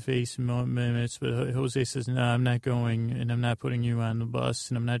face-to-face minutes, but Jose says, no, I'm not going, and I'm not putting you on the bus,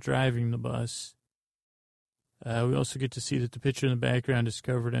 and I'm not driving the bus. We also get to see that the picture in the background is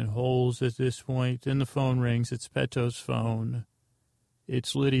covered in holes at this point. Then the phone rings. It's Peto's phone.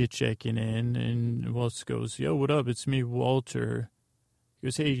 It's Lydia checking in, and Walt goes, "Yo, what up? It's me, Walter." He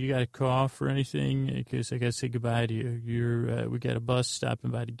goes, "Hey, you got a cough or anything? Because I got to say goodbye to you. We got a bus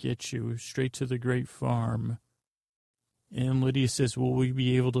stopping by to get you straight to the Great Farm." And Lydia says, "Will we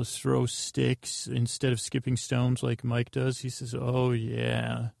be able to throw sticks instead of skipping stones like Mike does?" He says, "Oh,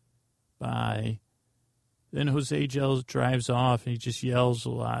 yeah. Bye." Then Jose drives off, and he just yells a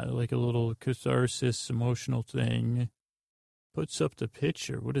lot, like a little catharsis, emotional thing. Puts up the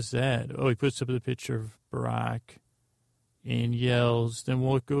picture. What is that? Oh, he puts up the picture of Barack and yells. Then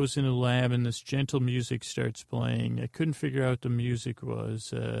Walt goes in the lab, and this gentle music starts playing. I couldn't figure out what the music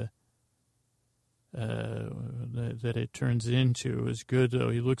was that it turns into. It was good, though.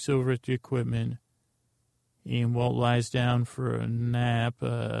 He looks over at the equipment, and Walt lies down for a nap.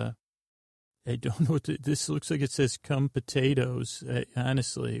 I don't know what this looks like. It says "come potatoes."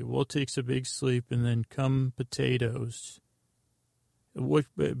 Honestly, Walt takes a big sleep, and then "come potatoes." What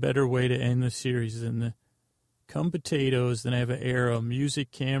better way to end the series than the "come potatoes"? Then I have an arrow.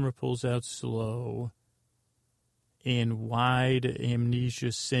 Music, camera pulls out slow, and wide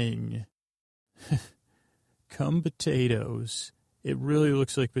amnesia sing. "Come potatoes." It really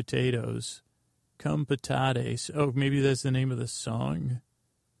looks like potatoes. "Come patates." Oh, maybe that's the name of the song.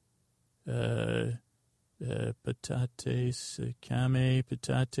 Patates, kame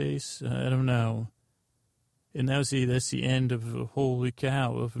patates. I don't know. And that's the end of Holy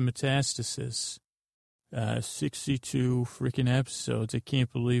Cow, of Metastasis. 62 freaking episodes. I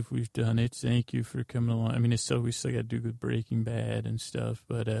can't believe we've done it. Thank you for coming along. I mean, we still got to do with Breaking Bad and stuff,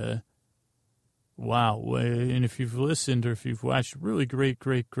 but wow. And if you've listened or if you've watched, really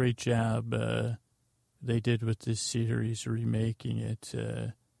great job they did with this series, remaking it.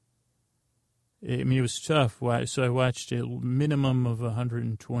 I mean, it was tough. So I watched it a minimum of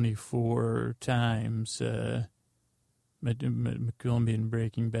 124 times. Colombian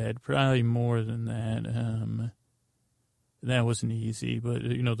Breaking Bad, probably more than that. That wasn't easy, but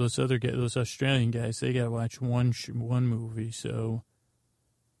those Australian guys, they got to watch one movie, so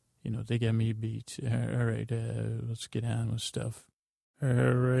they got me beat. All right, let's get on with stuff. All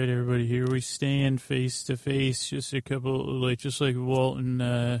right, everybody, here we stand face to face. Just a couple, just like Walt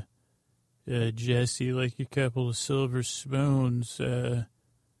and Jesse, like a couple of silver spoons.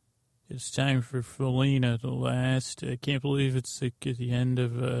 It's time for Felina, the last. I can't believe it's like at the end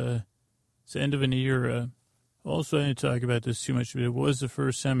of it's the end of an era. Also, I didn't talk about this too much, but it was the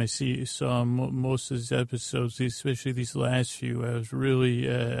first time I saw most of these episodes, especially these last few. I was really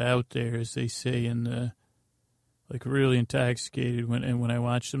out there, as they say, and really intoxicated when I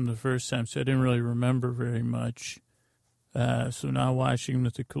watched them the first time. So I didn't really remember very much. So now watching them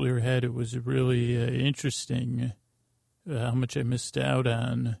with a clear head, it was really interesting how much I missed out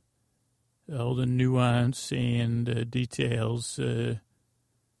on, all the nuance and details.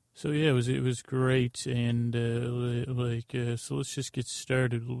 So yeah, it was great, and so let's just get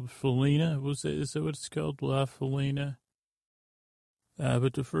started. Felina, is that what it's called? La Felina.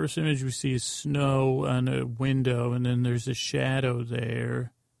 But the first image we see is snow on a window, and then there's a shadow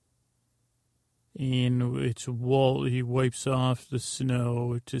there. And it's Walt. He wipes off the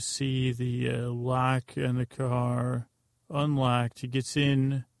snow to see the lock on the car unlocked. He gets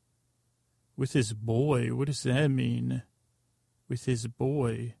in with his boy. What does that mean? With his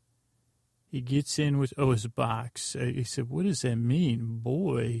boy. He gets in with, his box. He said, what does that mean?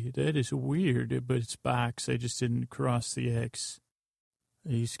 Boy, that is weird, but it's box. I just didn't cross the X.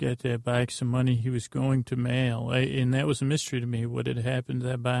 He's got that box of money he was going to mail. And that was a mystery to me, what had happened to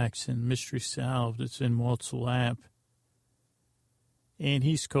that box, and mystery solved. It's in Walt's lap. And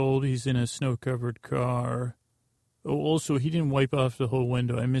he's cold. He's in a snow-covered car. Oh, also, he didn't wipe off the whole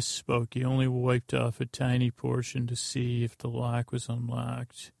window. I misspoke. He only wiped off a tiny portion to see if the lock was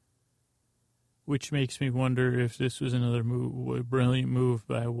unlocked. Which makes me wonder if this was another a brilliant move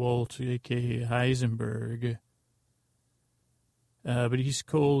by Walt, a.k.a. Heisenberg. But he's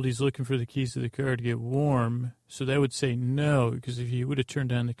cold. He's looking for the keys to the car to get warm. So that would say no, because if he would have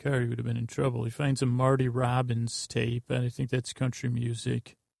turned on the car, he would have been in trouble. He finds a Marty Robbins tape, and I think that's country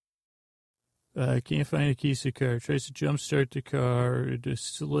music. Can't find the keys to the car. Tries to jumpstart the car. It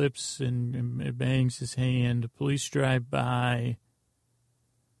just slips and bangs his hand. The police drive by.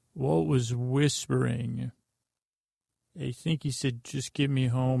 Walt was whispering. I think he said, just get me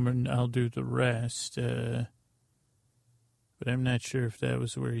home and I'll do the rest. But I'm not sure if that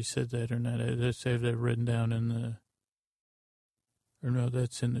was where he said that or not. I just have that written down in the... Or no,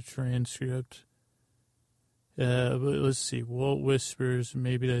 that's in the transcript. But let's see. Walt whispers.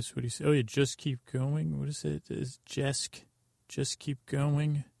 Maybe that's what he said. Oh, yeah, just keep going. What is it? Is Jesk? Just keep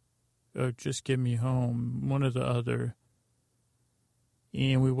going? Or just get me home. One or the other.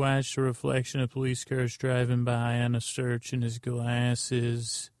 And we watched a reflection of police cars driving by on a search in his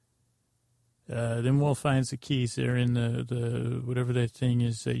glasses. Then Walt finds the keys. They're in the whatever that thing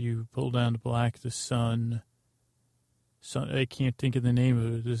is that you pull down to block the sun. I can't think of the name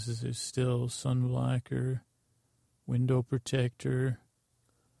of it. This is still sun blocker, window protector.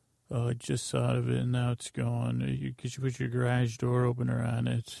 Oh, I just thought of it, and now it's gone. Because you put your garage door opener on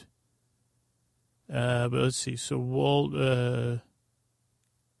it. But let's see. So Walt,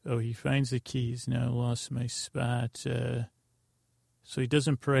 he finds the keys. Now I lost my spot. So he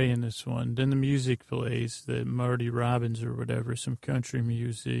doesn't pray in this one. Then the music plays, the Marty Robbins or whatever, some country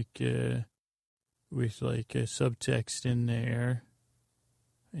music with like a subtext in there.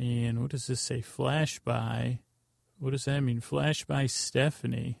 And what does this say? Flash by. What does that mean? Flash by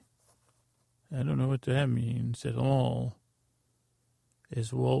Stephanie. I don't know what that means at all.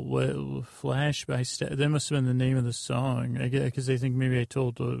 Is Walt Flash by Stephanie? That must have been the name of the song. I guess because I think maybe I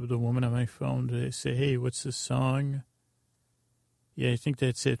told the woman on my phone to say, hey, what's the song? Yeah, I think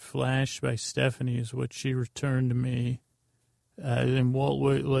that's it. Flash by Stephanie is what she returned to me. Then Walt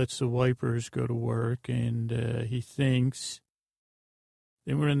lets the wipers go to work, and he thinks.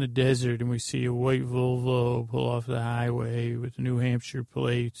 Then we're in the desert, and we see a white Volvo pull off the highway with New Hampshire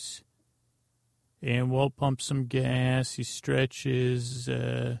plates. And Walt pumps some gas. He stretches.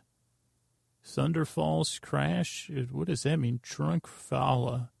 Thunder Falls crash? What does that mean? Trunk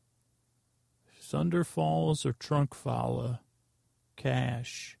falla. Thunder Falls or trunk falla?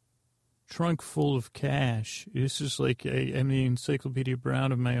 Cash. Trunk full of cash. This is like I'm the Encyclopedia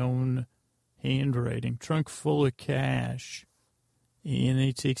Brown of my own handwriting. Trunk full of cash. And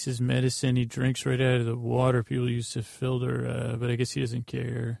he takes his medicine. He drinks right out of the water people use to filter, but I guess he doesn't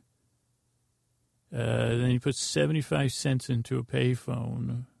care. Then he puts 75 cents into a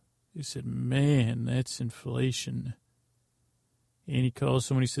payphone. He said, man, that's inflation. And he calls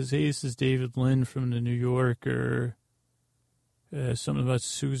someone. He says, hey, this is David Lynn from the New Yorker. Something about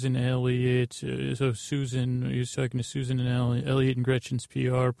Susan Elliott. So Susan, he was talking to Susan and Elliott and Gretchen's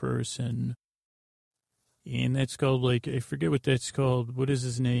PR person. And that's called, like, I forget what that's called. What is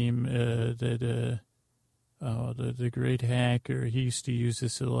his name? The great hacker. He used to use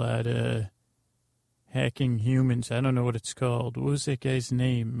this a lot. Hacking humans. I don't know what it's called. What was that guy's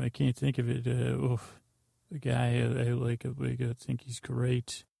name? I can't think of it. The guy I like. I think he's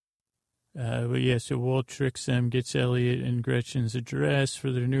great. But yeah, so Walt tricks them, gets Elliot and Gretchen's address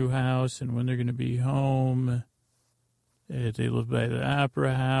for their new house and when they're going to be home. They live by the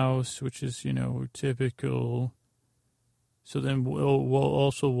Opera House, which is, typical. So then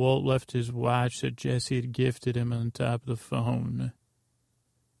Walt left his watch that Jesse had gifted him on top of the phone.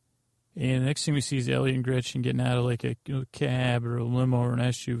 And the next thing we see is Elliot and Gretchen getting out of like a cab or a limo or an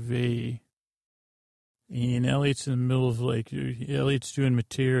SUV. And Elliot's in the middle of Elliot's doing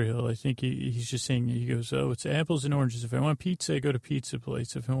material. I think he's just saying, he goes, oh, it's apples and oranges. If I want pizza, I go to pizza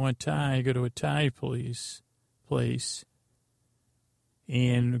place. If I want Thai, I go to a Thai place.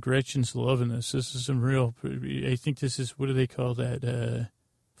 And Gretchen's loving this. This is some real, I think this is, what do they call that?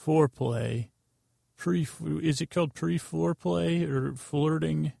 Foreplay. Is it called pre-foreplay or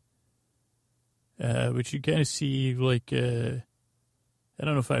flirting? But you kind of see, I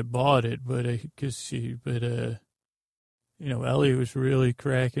don't know if I bought it, but Ellie was really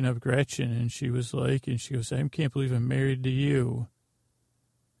cracking up Gretchen, and she goes, I can't believe I'm married to you.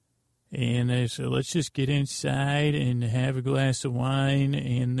 And they said, let's just get inside and have a glass of wine,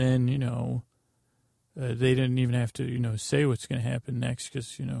 and then, they didn't even have to, say what's going to happen next,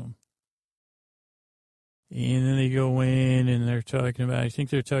 because, And then they go in, and they're talking about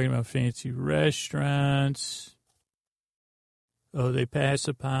fancy restaurants. Oh, they pass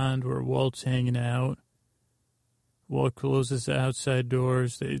a pond where Walt's hanging out. Walt closes the outside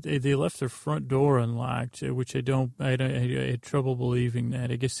doors. They left their front door unlocked, which I had trouble believing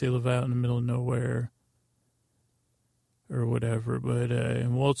that. I guess they live out in the middle of nowhere or whatever. But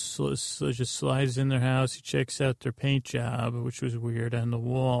and Walt just slides in their house. He checks out their paint job, which was weird, on the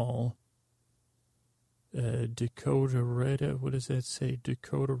wall. Dakota Retta. What does that say?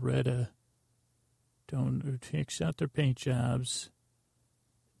 Dakota Retta. Checks out their paint jobs.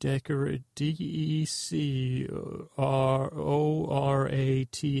 Decoratas.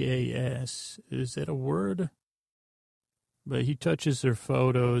 Is that a word? But he touches their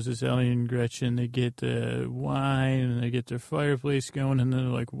photos as Ellie and Gretchen. They get the wine and they get their fireplace going, and then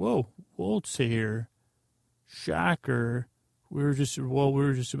they're like, whoa, Walt's here. Shocker. We were just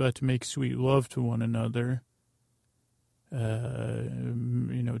about to make sweet love to one another.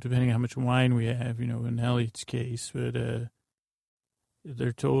 depending on how much wine we have, in Elliot's case, but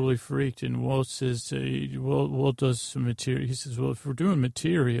they're totally freaked. And Walt says, Walt does some material. He says, well, if we're doing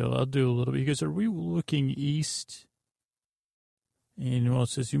material, I'll do a little bit. He goes, are we looking east? And Walt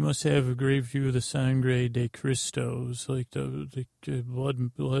says, you must have a great view of the Sangre de Cristos, like the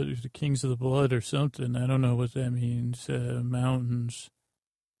blood, the kings of the blood or something. I don't know what that means, mountains.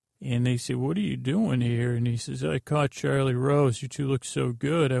 And they say, what are you doing here? And he says, I caught Charlie Rose. You two look so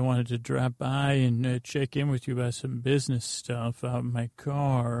good. I wanted to drop by and check in with you about some business stuff out in my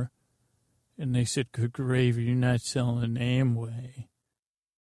car. And they said, good gravy, you're not selling Amway.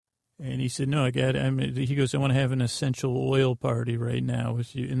 And he said, no, he goes, I want to have an essential oil party right now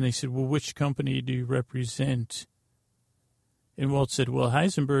with you. And they said, well, which company do you represent? And Walt said, well,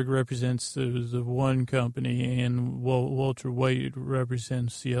 Heisenberg represents the one company and Walter White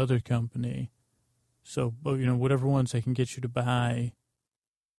represents the other company. So, whatever ones I can get you to buy.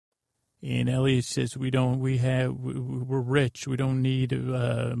 And Elliot says, we're rich. We don't need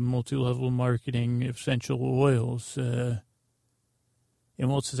multi-level marketing essential oils. And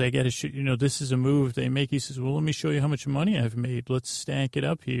Walt says, I got to shoot, this is a move they make. He says, well, let me show you how much money I've made. Let's stack it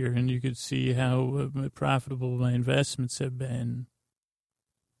up here. And you could see how profitable my investments have been.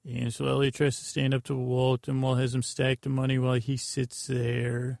 And so Elliot tries to stand up to Walt, and Walt has him stack the money while he sits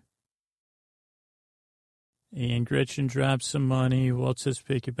there. And Gretchen drops some money. Walt says,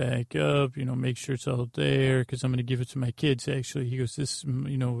 pick it back up, make sure it's all there, because I'm going to give it to my kids, actually. He goes, this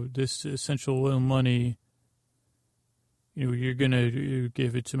essential oil money, you're going to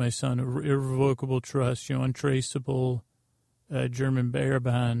give it to my son, irrevocable trust, untraceable German bear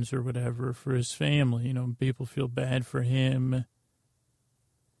bonds or whatever for his family. People feel bad for him.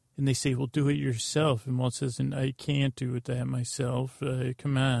 And they say, well, do it yourself. And Walt says, and I can't do it that myself.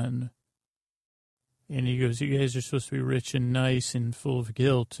 Come on. And he goes, you guys are supposed to be rich and nice and full of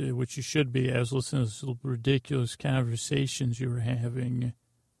guilt, which you should be. I was listening to those little ridiculous conversations you were having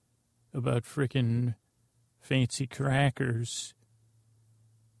about frickin' fancy crackers.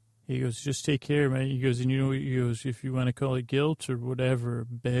 He goes, just take care, man. He goes, and he goes, if you want to call it guilt or whatever,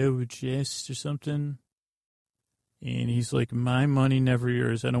 geste or something. And he's like, my money, never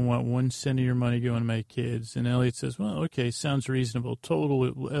yours. I don't want 1 cent of your money going to my kids. And Elliot says, well, okay, sounds reasonable.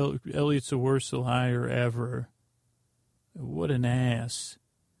 Elliot's the worst liar ever. What an ass.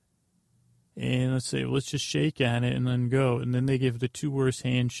 And let's just shake on it and then go. And then they give the 2 worst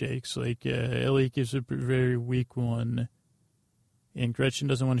handshakes. Like, Elliot gives a very weak one. And Gretchen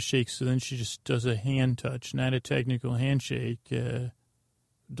doesn't want to shake, so then she just does a hand touch, not a technical handshake.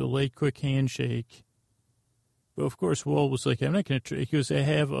 Delayed quick handshake. But, of course, Walt was like, I'm not going to he goes, I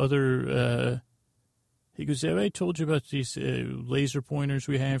have other, he goes, have I told you about these laser pointers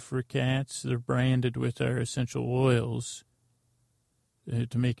we have for cats? They're branded with our essential oils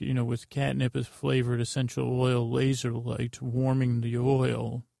to make, with catnip flavored essential oil laser light, warming the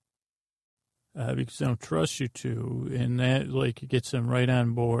oil. Because I don't trust you to. And that, gets them right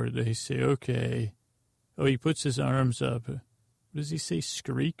on board. They say, okay. Oh, he puts his arms up. What does he say?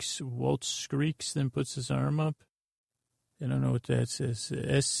 Screeks? Walt screeks, then puts his arm up? I don't know what that says.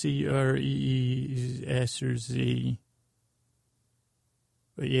 SCREE, S or Z.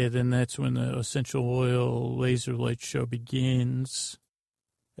 But yeah, then that's when the essential oil laser light show begins.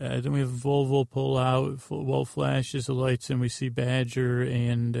 Then we have Volvo pull out. Walt flashes the lights, and we see Badger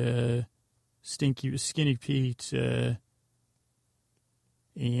and Skinny Pete. And,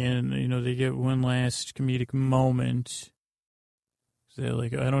 they get one last comedic moment. They're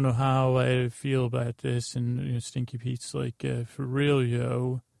like, I don't know how I feel about this. And Stinky Pete's like, for real,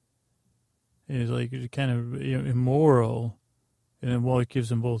 yo. And it's like kind of immoral. And then Walt gives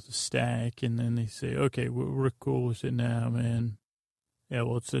them both a stack. And then they say, okay, we're cool with it now, man. Yeah,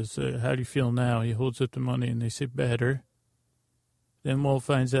 Walt says, how do you feel now? He holds up the money and they say, better. Then Walt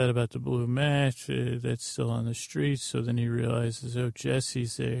finds out about the blue match that's still on the street. So then he realizes, oh,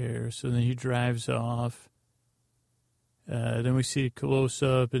 Jesse's there. So then he drives off. Then we see a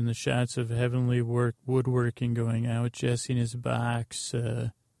close-up in the shots of heavenly woodworking going out. Jesse in his box.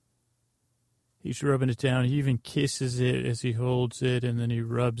 He's rubbing it down. He even kisses it as he holds it, and then he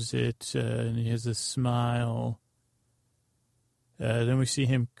rubs it, and he has a smile. Then we see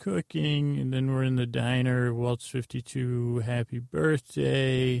him cooking, and then we're in the diner. Walt's 52, happy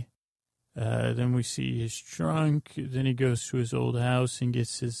birthday. Then we see his trunk. Then he goes to his old house and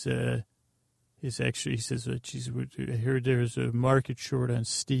gets his he says, geez, I heard there's a market short on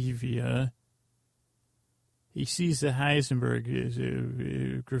stevia. He sees the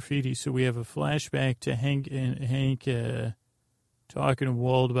Heisenberg graffiti, so we have a flashback to Hank talking to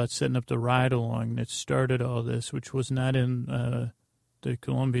Walt about setting up the ride-along that started all this, which was not in the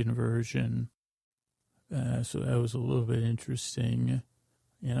Colombian version. So that was a little bit interesting.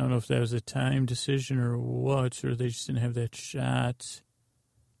 I don't know if that was a time decision or what, or they just didn't have that shot.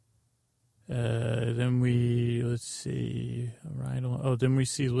 Then let's see, then we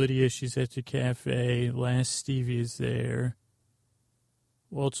see Lydia. She's at the cafe. Last Stevie is there.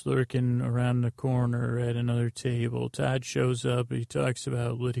 Walt's lurking around the corner at another table. Todd shows up. He talks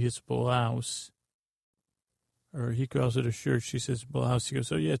about Lydia's blouse. Or he calls it a shirt. She says blouse. He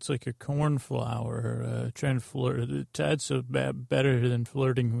goes, oh, yeah, it's like a cornflower. Trying to flirt. Todd's so better than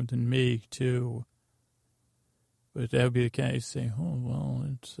flirting than me, too. But that would be the case. Say, oh, well,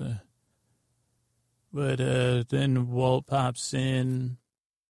 it's... But then Walt pops in.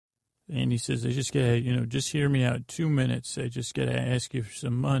 And he says, I just got to, just hear me out 2 minutes. I just got to ask you for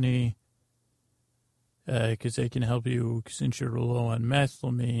some money because I can help you since you're low on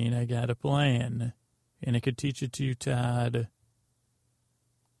methylamine. I got a plan, and I could teach it to you, Todd.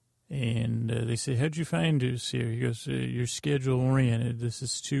 And they say, how'd you find us here? He goes, you're schedule-oriented. This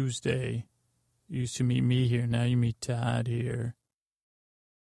is Tuesday. You used to meet me here. Now you meet Todd here.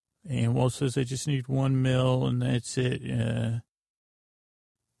 And Walt says, I just need $1 million, and that's it.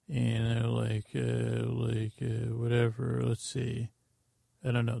 And they're like, whatever, let's see.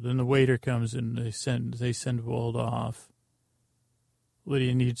 I don't know. Then the waiter comes and they send Walt off.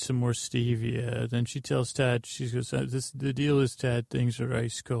 Lydia needs some more stevia. Then she tells Todd, she goes, the deal is, Todd, things are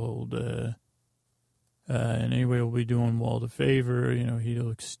ice cold. And anyway, we'll be doing Walt a favor. He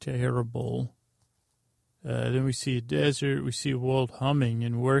looks terrible. Then we see a desert. We see Walt humming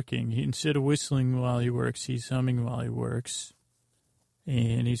and working. Instead of whistling while he works, he's humming while he works.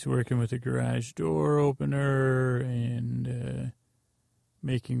 And he's working with a garage door opener and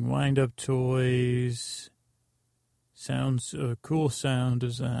making wind-up toys. Sounds cool sound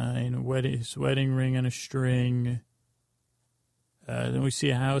design. His wedding ring on a string. Then we see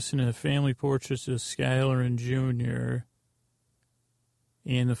a house and a family portrait of Skylar and Junior.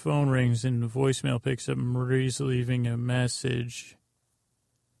 And the phone rings and the voicemail picks up. Marie's leaving a message.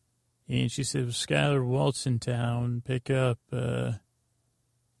 And she says, Skylar, Walt's in town. Pick up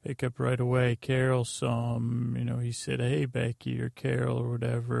right away. Carol saw him. He said, hey, Becky, or Carol, or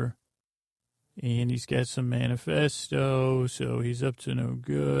whatever. And he's got some manifesto, so he's up to no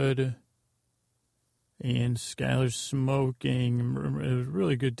good. And Skylar's smoking. It was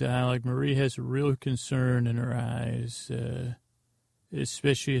really good dialogue. Marie has a real concern in her eyes,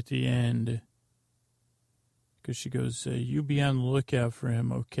 especially at the end. Because she goes, you be on the lookout for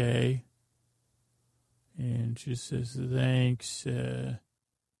him, okay? And she says, thanks, And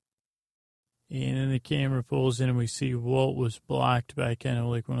then the camera pulls in and we see Walt was blocked by kind of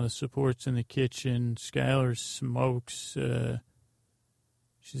like one of the supports in the kitchen. Skylar smokes.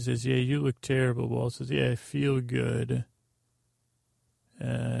 She says, yeah, you look terrible. Walt says, yeah, I feel good.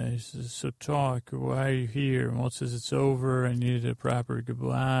 He says, so talk. Why are you here? And Walt says, it's over. I needed a proper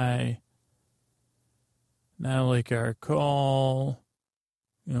goodbye. Not like our call.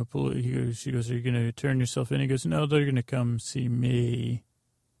 She goes, are you going to turn yourself in? He goes, no, they're going to come see me.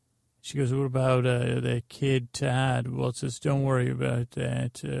 She goes, what about that kid, Todd? Walt says, don't worry about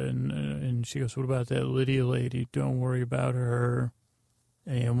that. And she goes, what about that Lydia lady? Don't worry about her.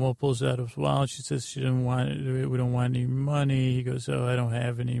 And Walt pulls out his wallet. She says we don't want any money. He goes, oh, I don't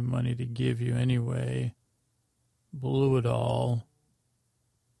have any money to give you anyway. Blew it all.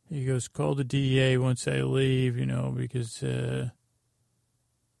 He goes, call the DEA once I leave, because... and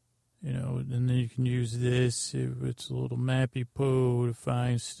then you can use this. It's a little mappy po to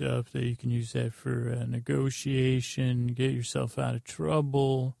find stuff that you can use that for negotiation, get yourself out of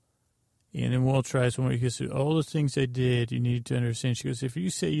trouble. And then Walt tries one. He goes, all the things I did, you need to understand. She goes, if you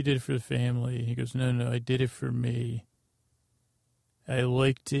say you did it for the family. He goes, no, I did it for me. I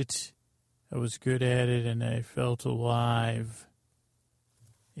liked it. I was good at it, and I felt alive.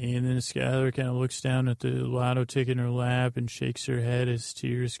 And then Skylar kind of looks down at the lotto ticket in her lap and shakes her head as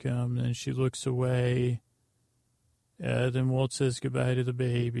tears come. And then she looks away. Then Walt says goodbye to the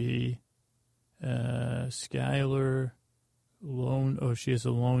baby. Skylar, she has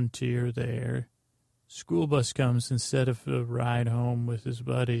a lone tear there. School bus comes instead of a ride home with his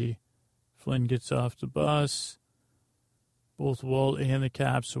buddy. Flynn gets off the bus. Both Walt and the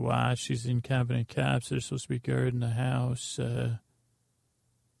cops watch. These incompetent cops, they're supposed to be guarding the house.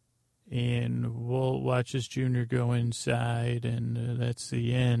 And Walt watches Junior go inside, and that's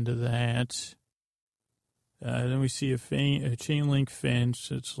the end of that. Then we see a chain link fence.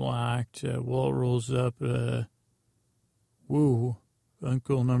 It's locked. Walt rolls up. Woo,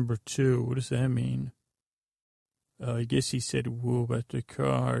 Uncle number 2. What does that mean? I guess he said, whoa, about the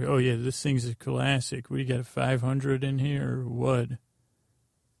car. Oh, yeah, this thing's a classic. What, you got a 500 in here or what?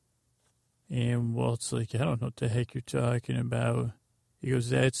 And Walt's like, I don't know what the heck you're talking about. He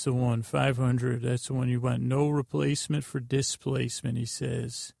goes, that's the one, 500. That's the one you want. No replacement for displacement, he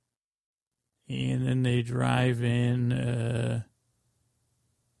says. And then they drive in.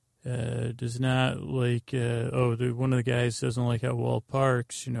 Does not like, one of the guys doesn't like how Walt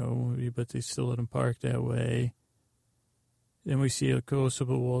parks, but they still let him park that way. Then we see a close-up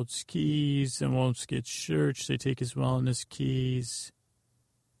of Walt's keys. Then Walt gets searched. They take his wallet and his keys.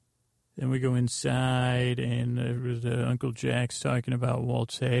 Then we go inside, and Uncle Jack's talking about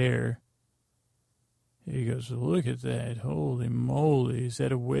Walt's hair. He goes, look at that. Holy moly. Is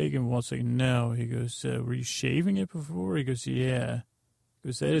that a wig? And Walt's like, no. He goes, were you shaving it before? He goes, yeah. He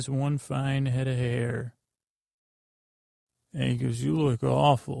goes, that is one fine head of hair. And he goes, you look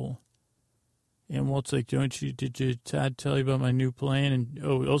awful. And Walt's like, did Todd tell you about my new plan? And,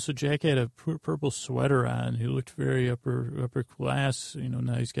 also Jack had a purple sweater on. He looked very upper class.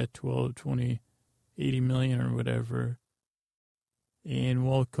 Now he's got 12, 20, 80 million or whatever. And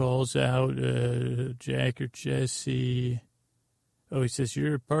Walt calls out Jack or Jesse. Oh, he says,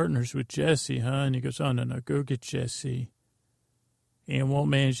 you're partners with Jesse, huh? And he goes, oh, no, go get Jesse. And Walt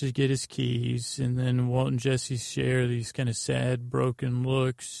manages to get his keys. And then Walt and Jesse share these kind of sad, broken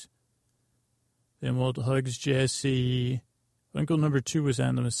looks. Then Walt hugs Jesse. Uncle number 2 was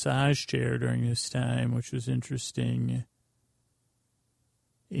on the massage chair during this time, which was interesting.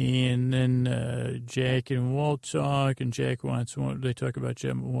 And then Jack and Walt talk, and Jack wants one. They talk about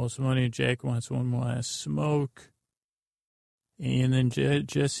Walt's money, and Jack wants one last smoke. And then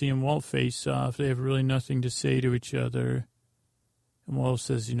Jesse and Walt face off. They have really nothing to say to each other. And Walt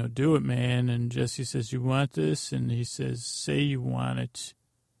says, do it, man. And Jesse says, you want this? And he says, say you want it.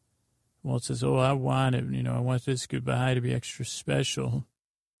 Walt says, I want it. I want this goodbye to be extra special.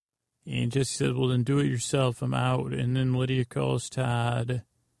 And Jesse says, well, then do it yourself. I'm out. And then Lydia calls Todd.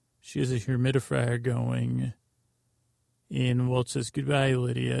 She has a humidifier going. And Walt says, goodbye,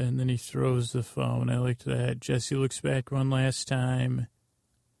 Lydia. And then he throws the phone. I liked that. Jesse looks back one last time.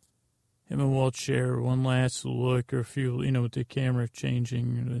 Him and Walt share one last look or a few, with the camera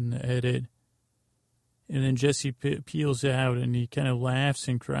changing in the edit. And then Jesse peels out, and he kind of laughs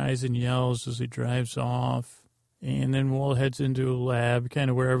and cries and yells as he drives off. And then Walt heads into a lab, kind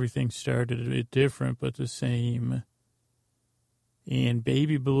of where everything started, a bit different but the same. And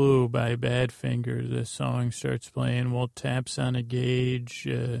Baby Blue by Badfinger, the song starts playing. Walt taps on a gauge,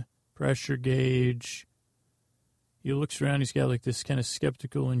 pressure gauge. He looks around. He's got like this kind of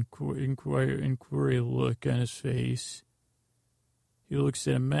skeptical inquiry look on his face. He looks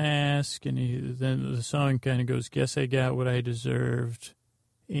at a mask, and then the song kind of goes, guess I got what I deserved.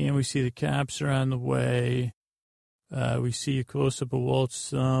 And we see the cops are on the way. We see a close-up of Walt's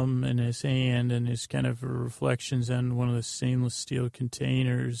thumb and his hand and his kind of reflections on one of the stainless steel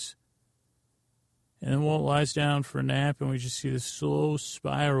containers. And then Walt lies down for a nap, and we just see this slow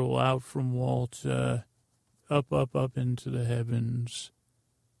spiral out from Walt, up into the heavens.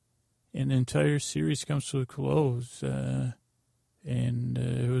 And the entire series comes to a close. And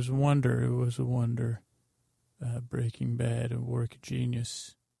it was a wonder. It was a wonder. Breaking Bad, a work of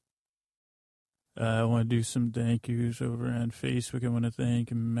genius. I want to do some thank yous over on Facebook. I want to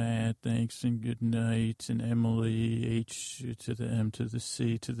thank Matt, thanks and good night, and Emily, H to the M to the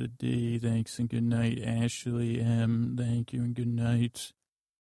C to the D, thanks and good night. Ashley M, thank you and good night.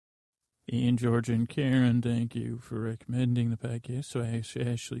 And Georgia and Karen, thank you for recommending the podcast so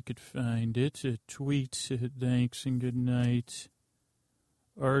Ashley could find it. A tweet, thanks and good night.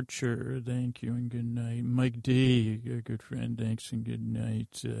 Archer, thank you and good night. Mike D, a good friend, thanks and good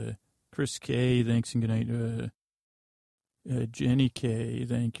night. Chris K, thanks and good night. Jenny K,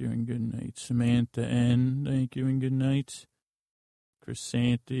 thank you and good night. Samantha N, thank you and good night.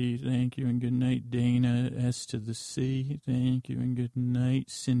 Chrysanthi, thank you and good night. Dana S to the C, thank you and good night.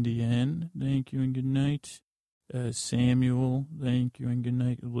 Cindy N, thank you and good night. Samuel, thank you and good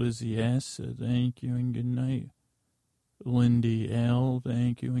night. Lizzie S, thank you and good night. Lindy L,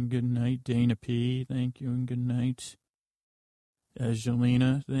 thank you and good night. Dana P, thank you and good night.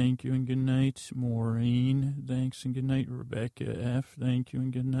 Jelena, thank you and good night. Maureen, thanks and good night. Rebecca F, thank you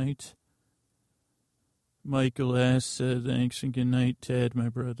and good night. Michael S, thanks and good night. Ted, my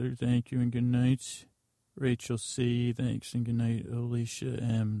brother, thank you and good night. Rachel C, thanks and good night. Alicia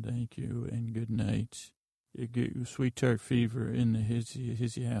M, thank you and good night. Sweet Tart Fever in the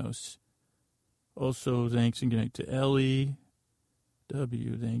Hizzy house. Also, thanks and good night to Ellie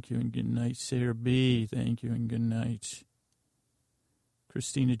W, thank you and good night. Sarah B, thank you and good night.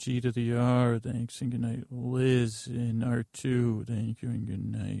 Christina G to the R, thanks and good night. Liz in R2, thank you and good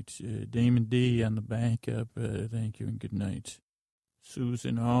night. Damon D on the backup, thank you and good night.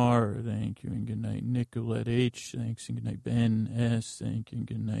 Susan R, thank you and good night. Nicolette H, thanks and good night. Ben S, thank you and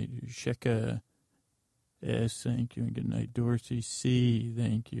good night. Sheka S, thank you and good night. Dorothy C,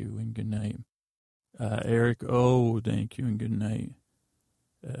 thank you and good night. Eric O, thank you and good night.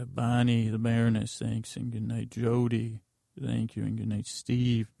 Bonnie the Baroness, thanks and good night. Jody, thank you and good night.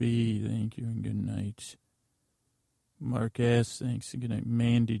 Steve B, thank you and good night. Mark S, thanks and good night.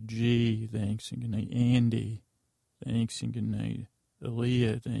 Mandy G, thanks and good night. Andy, thanks and good night.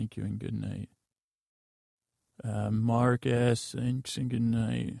 Aaliyah, thank you and good night. Mark S, thanks and good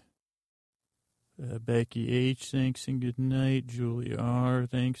night. Becky H, thanks and good night. Julie R,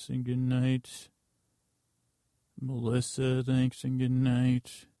 thanks and good night. Melissa, thanks and good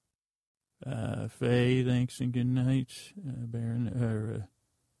night. Faye, thanks and good night.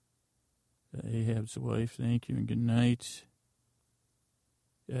 Ahab's wife, thank you and good night.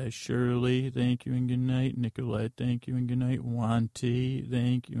 Shirley, thank you and good night. Nicolette, thank you and good night. Wanty,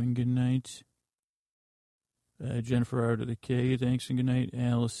 thank you and good night. Jennifer R to the K, thanks and good night.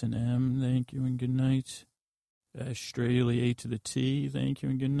 Allison M, thank you and good night. Straley A to the T, thank you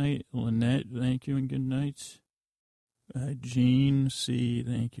and good night. Lynette, thank you and good night. Jean C,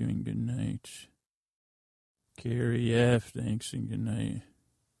 thank you and good night. Carrie F, thanks and good night.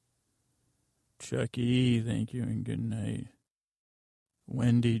 Chuck E, thank you and good night.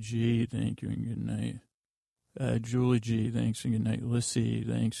 Wendy G, thank you and good night. Julie G, thanks and good night. Lissy,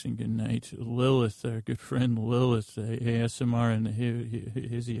 thanks and good night. Lilith, our good friend Lilith, ASMR in the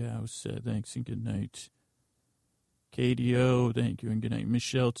Hizzy House, thanks and good night. KDO, thank you and good night.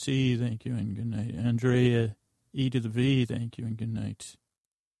 Michelle T, thank you and good night. Andrea E to the V, thank you and good night.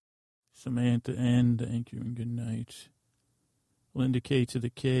 Samantha N, thank you and good night. Linda K to the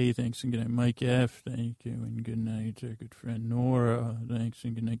K, thanks and good night. Mike F, thank you and good night. Our good friend Nora, thanks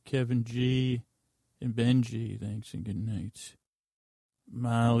and good night. Kevin G and Benji, thanks and good night.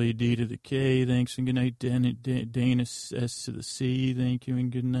 Molly D to the K, thanks and good night. Dana S to the C, thank you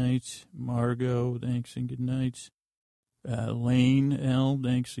and good night. Margot, thanks and good night. Lane L,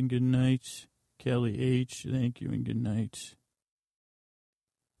 thanks and good night. Kelly H, thank you and good night.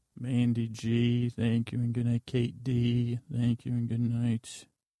 Mandy G, thank you and good night. Kate D, thank you and good night.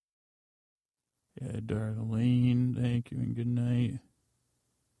 Darlene, thank you and good night.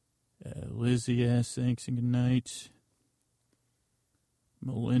 Lizzie S, thanks and good night.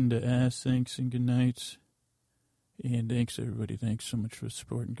 Melinda S, thanks and good night. And thanks everybody. Thanks so much for the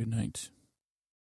support and good night.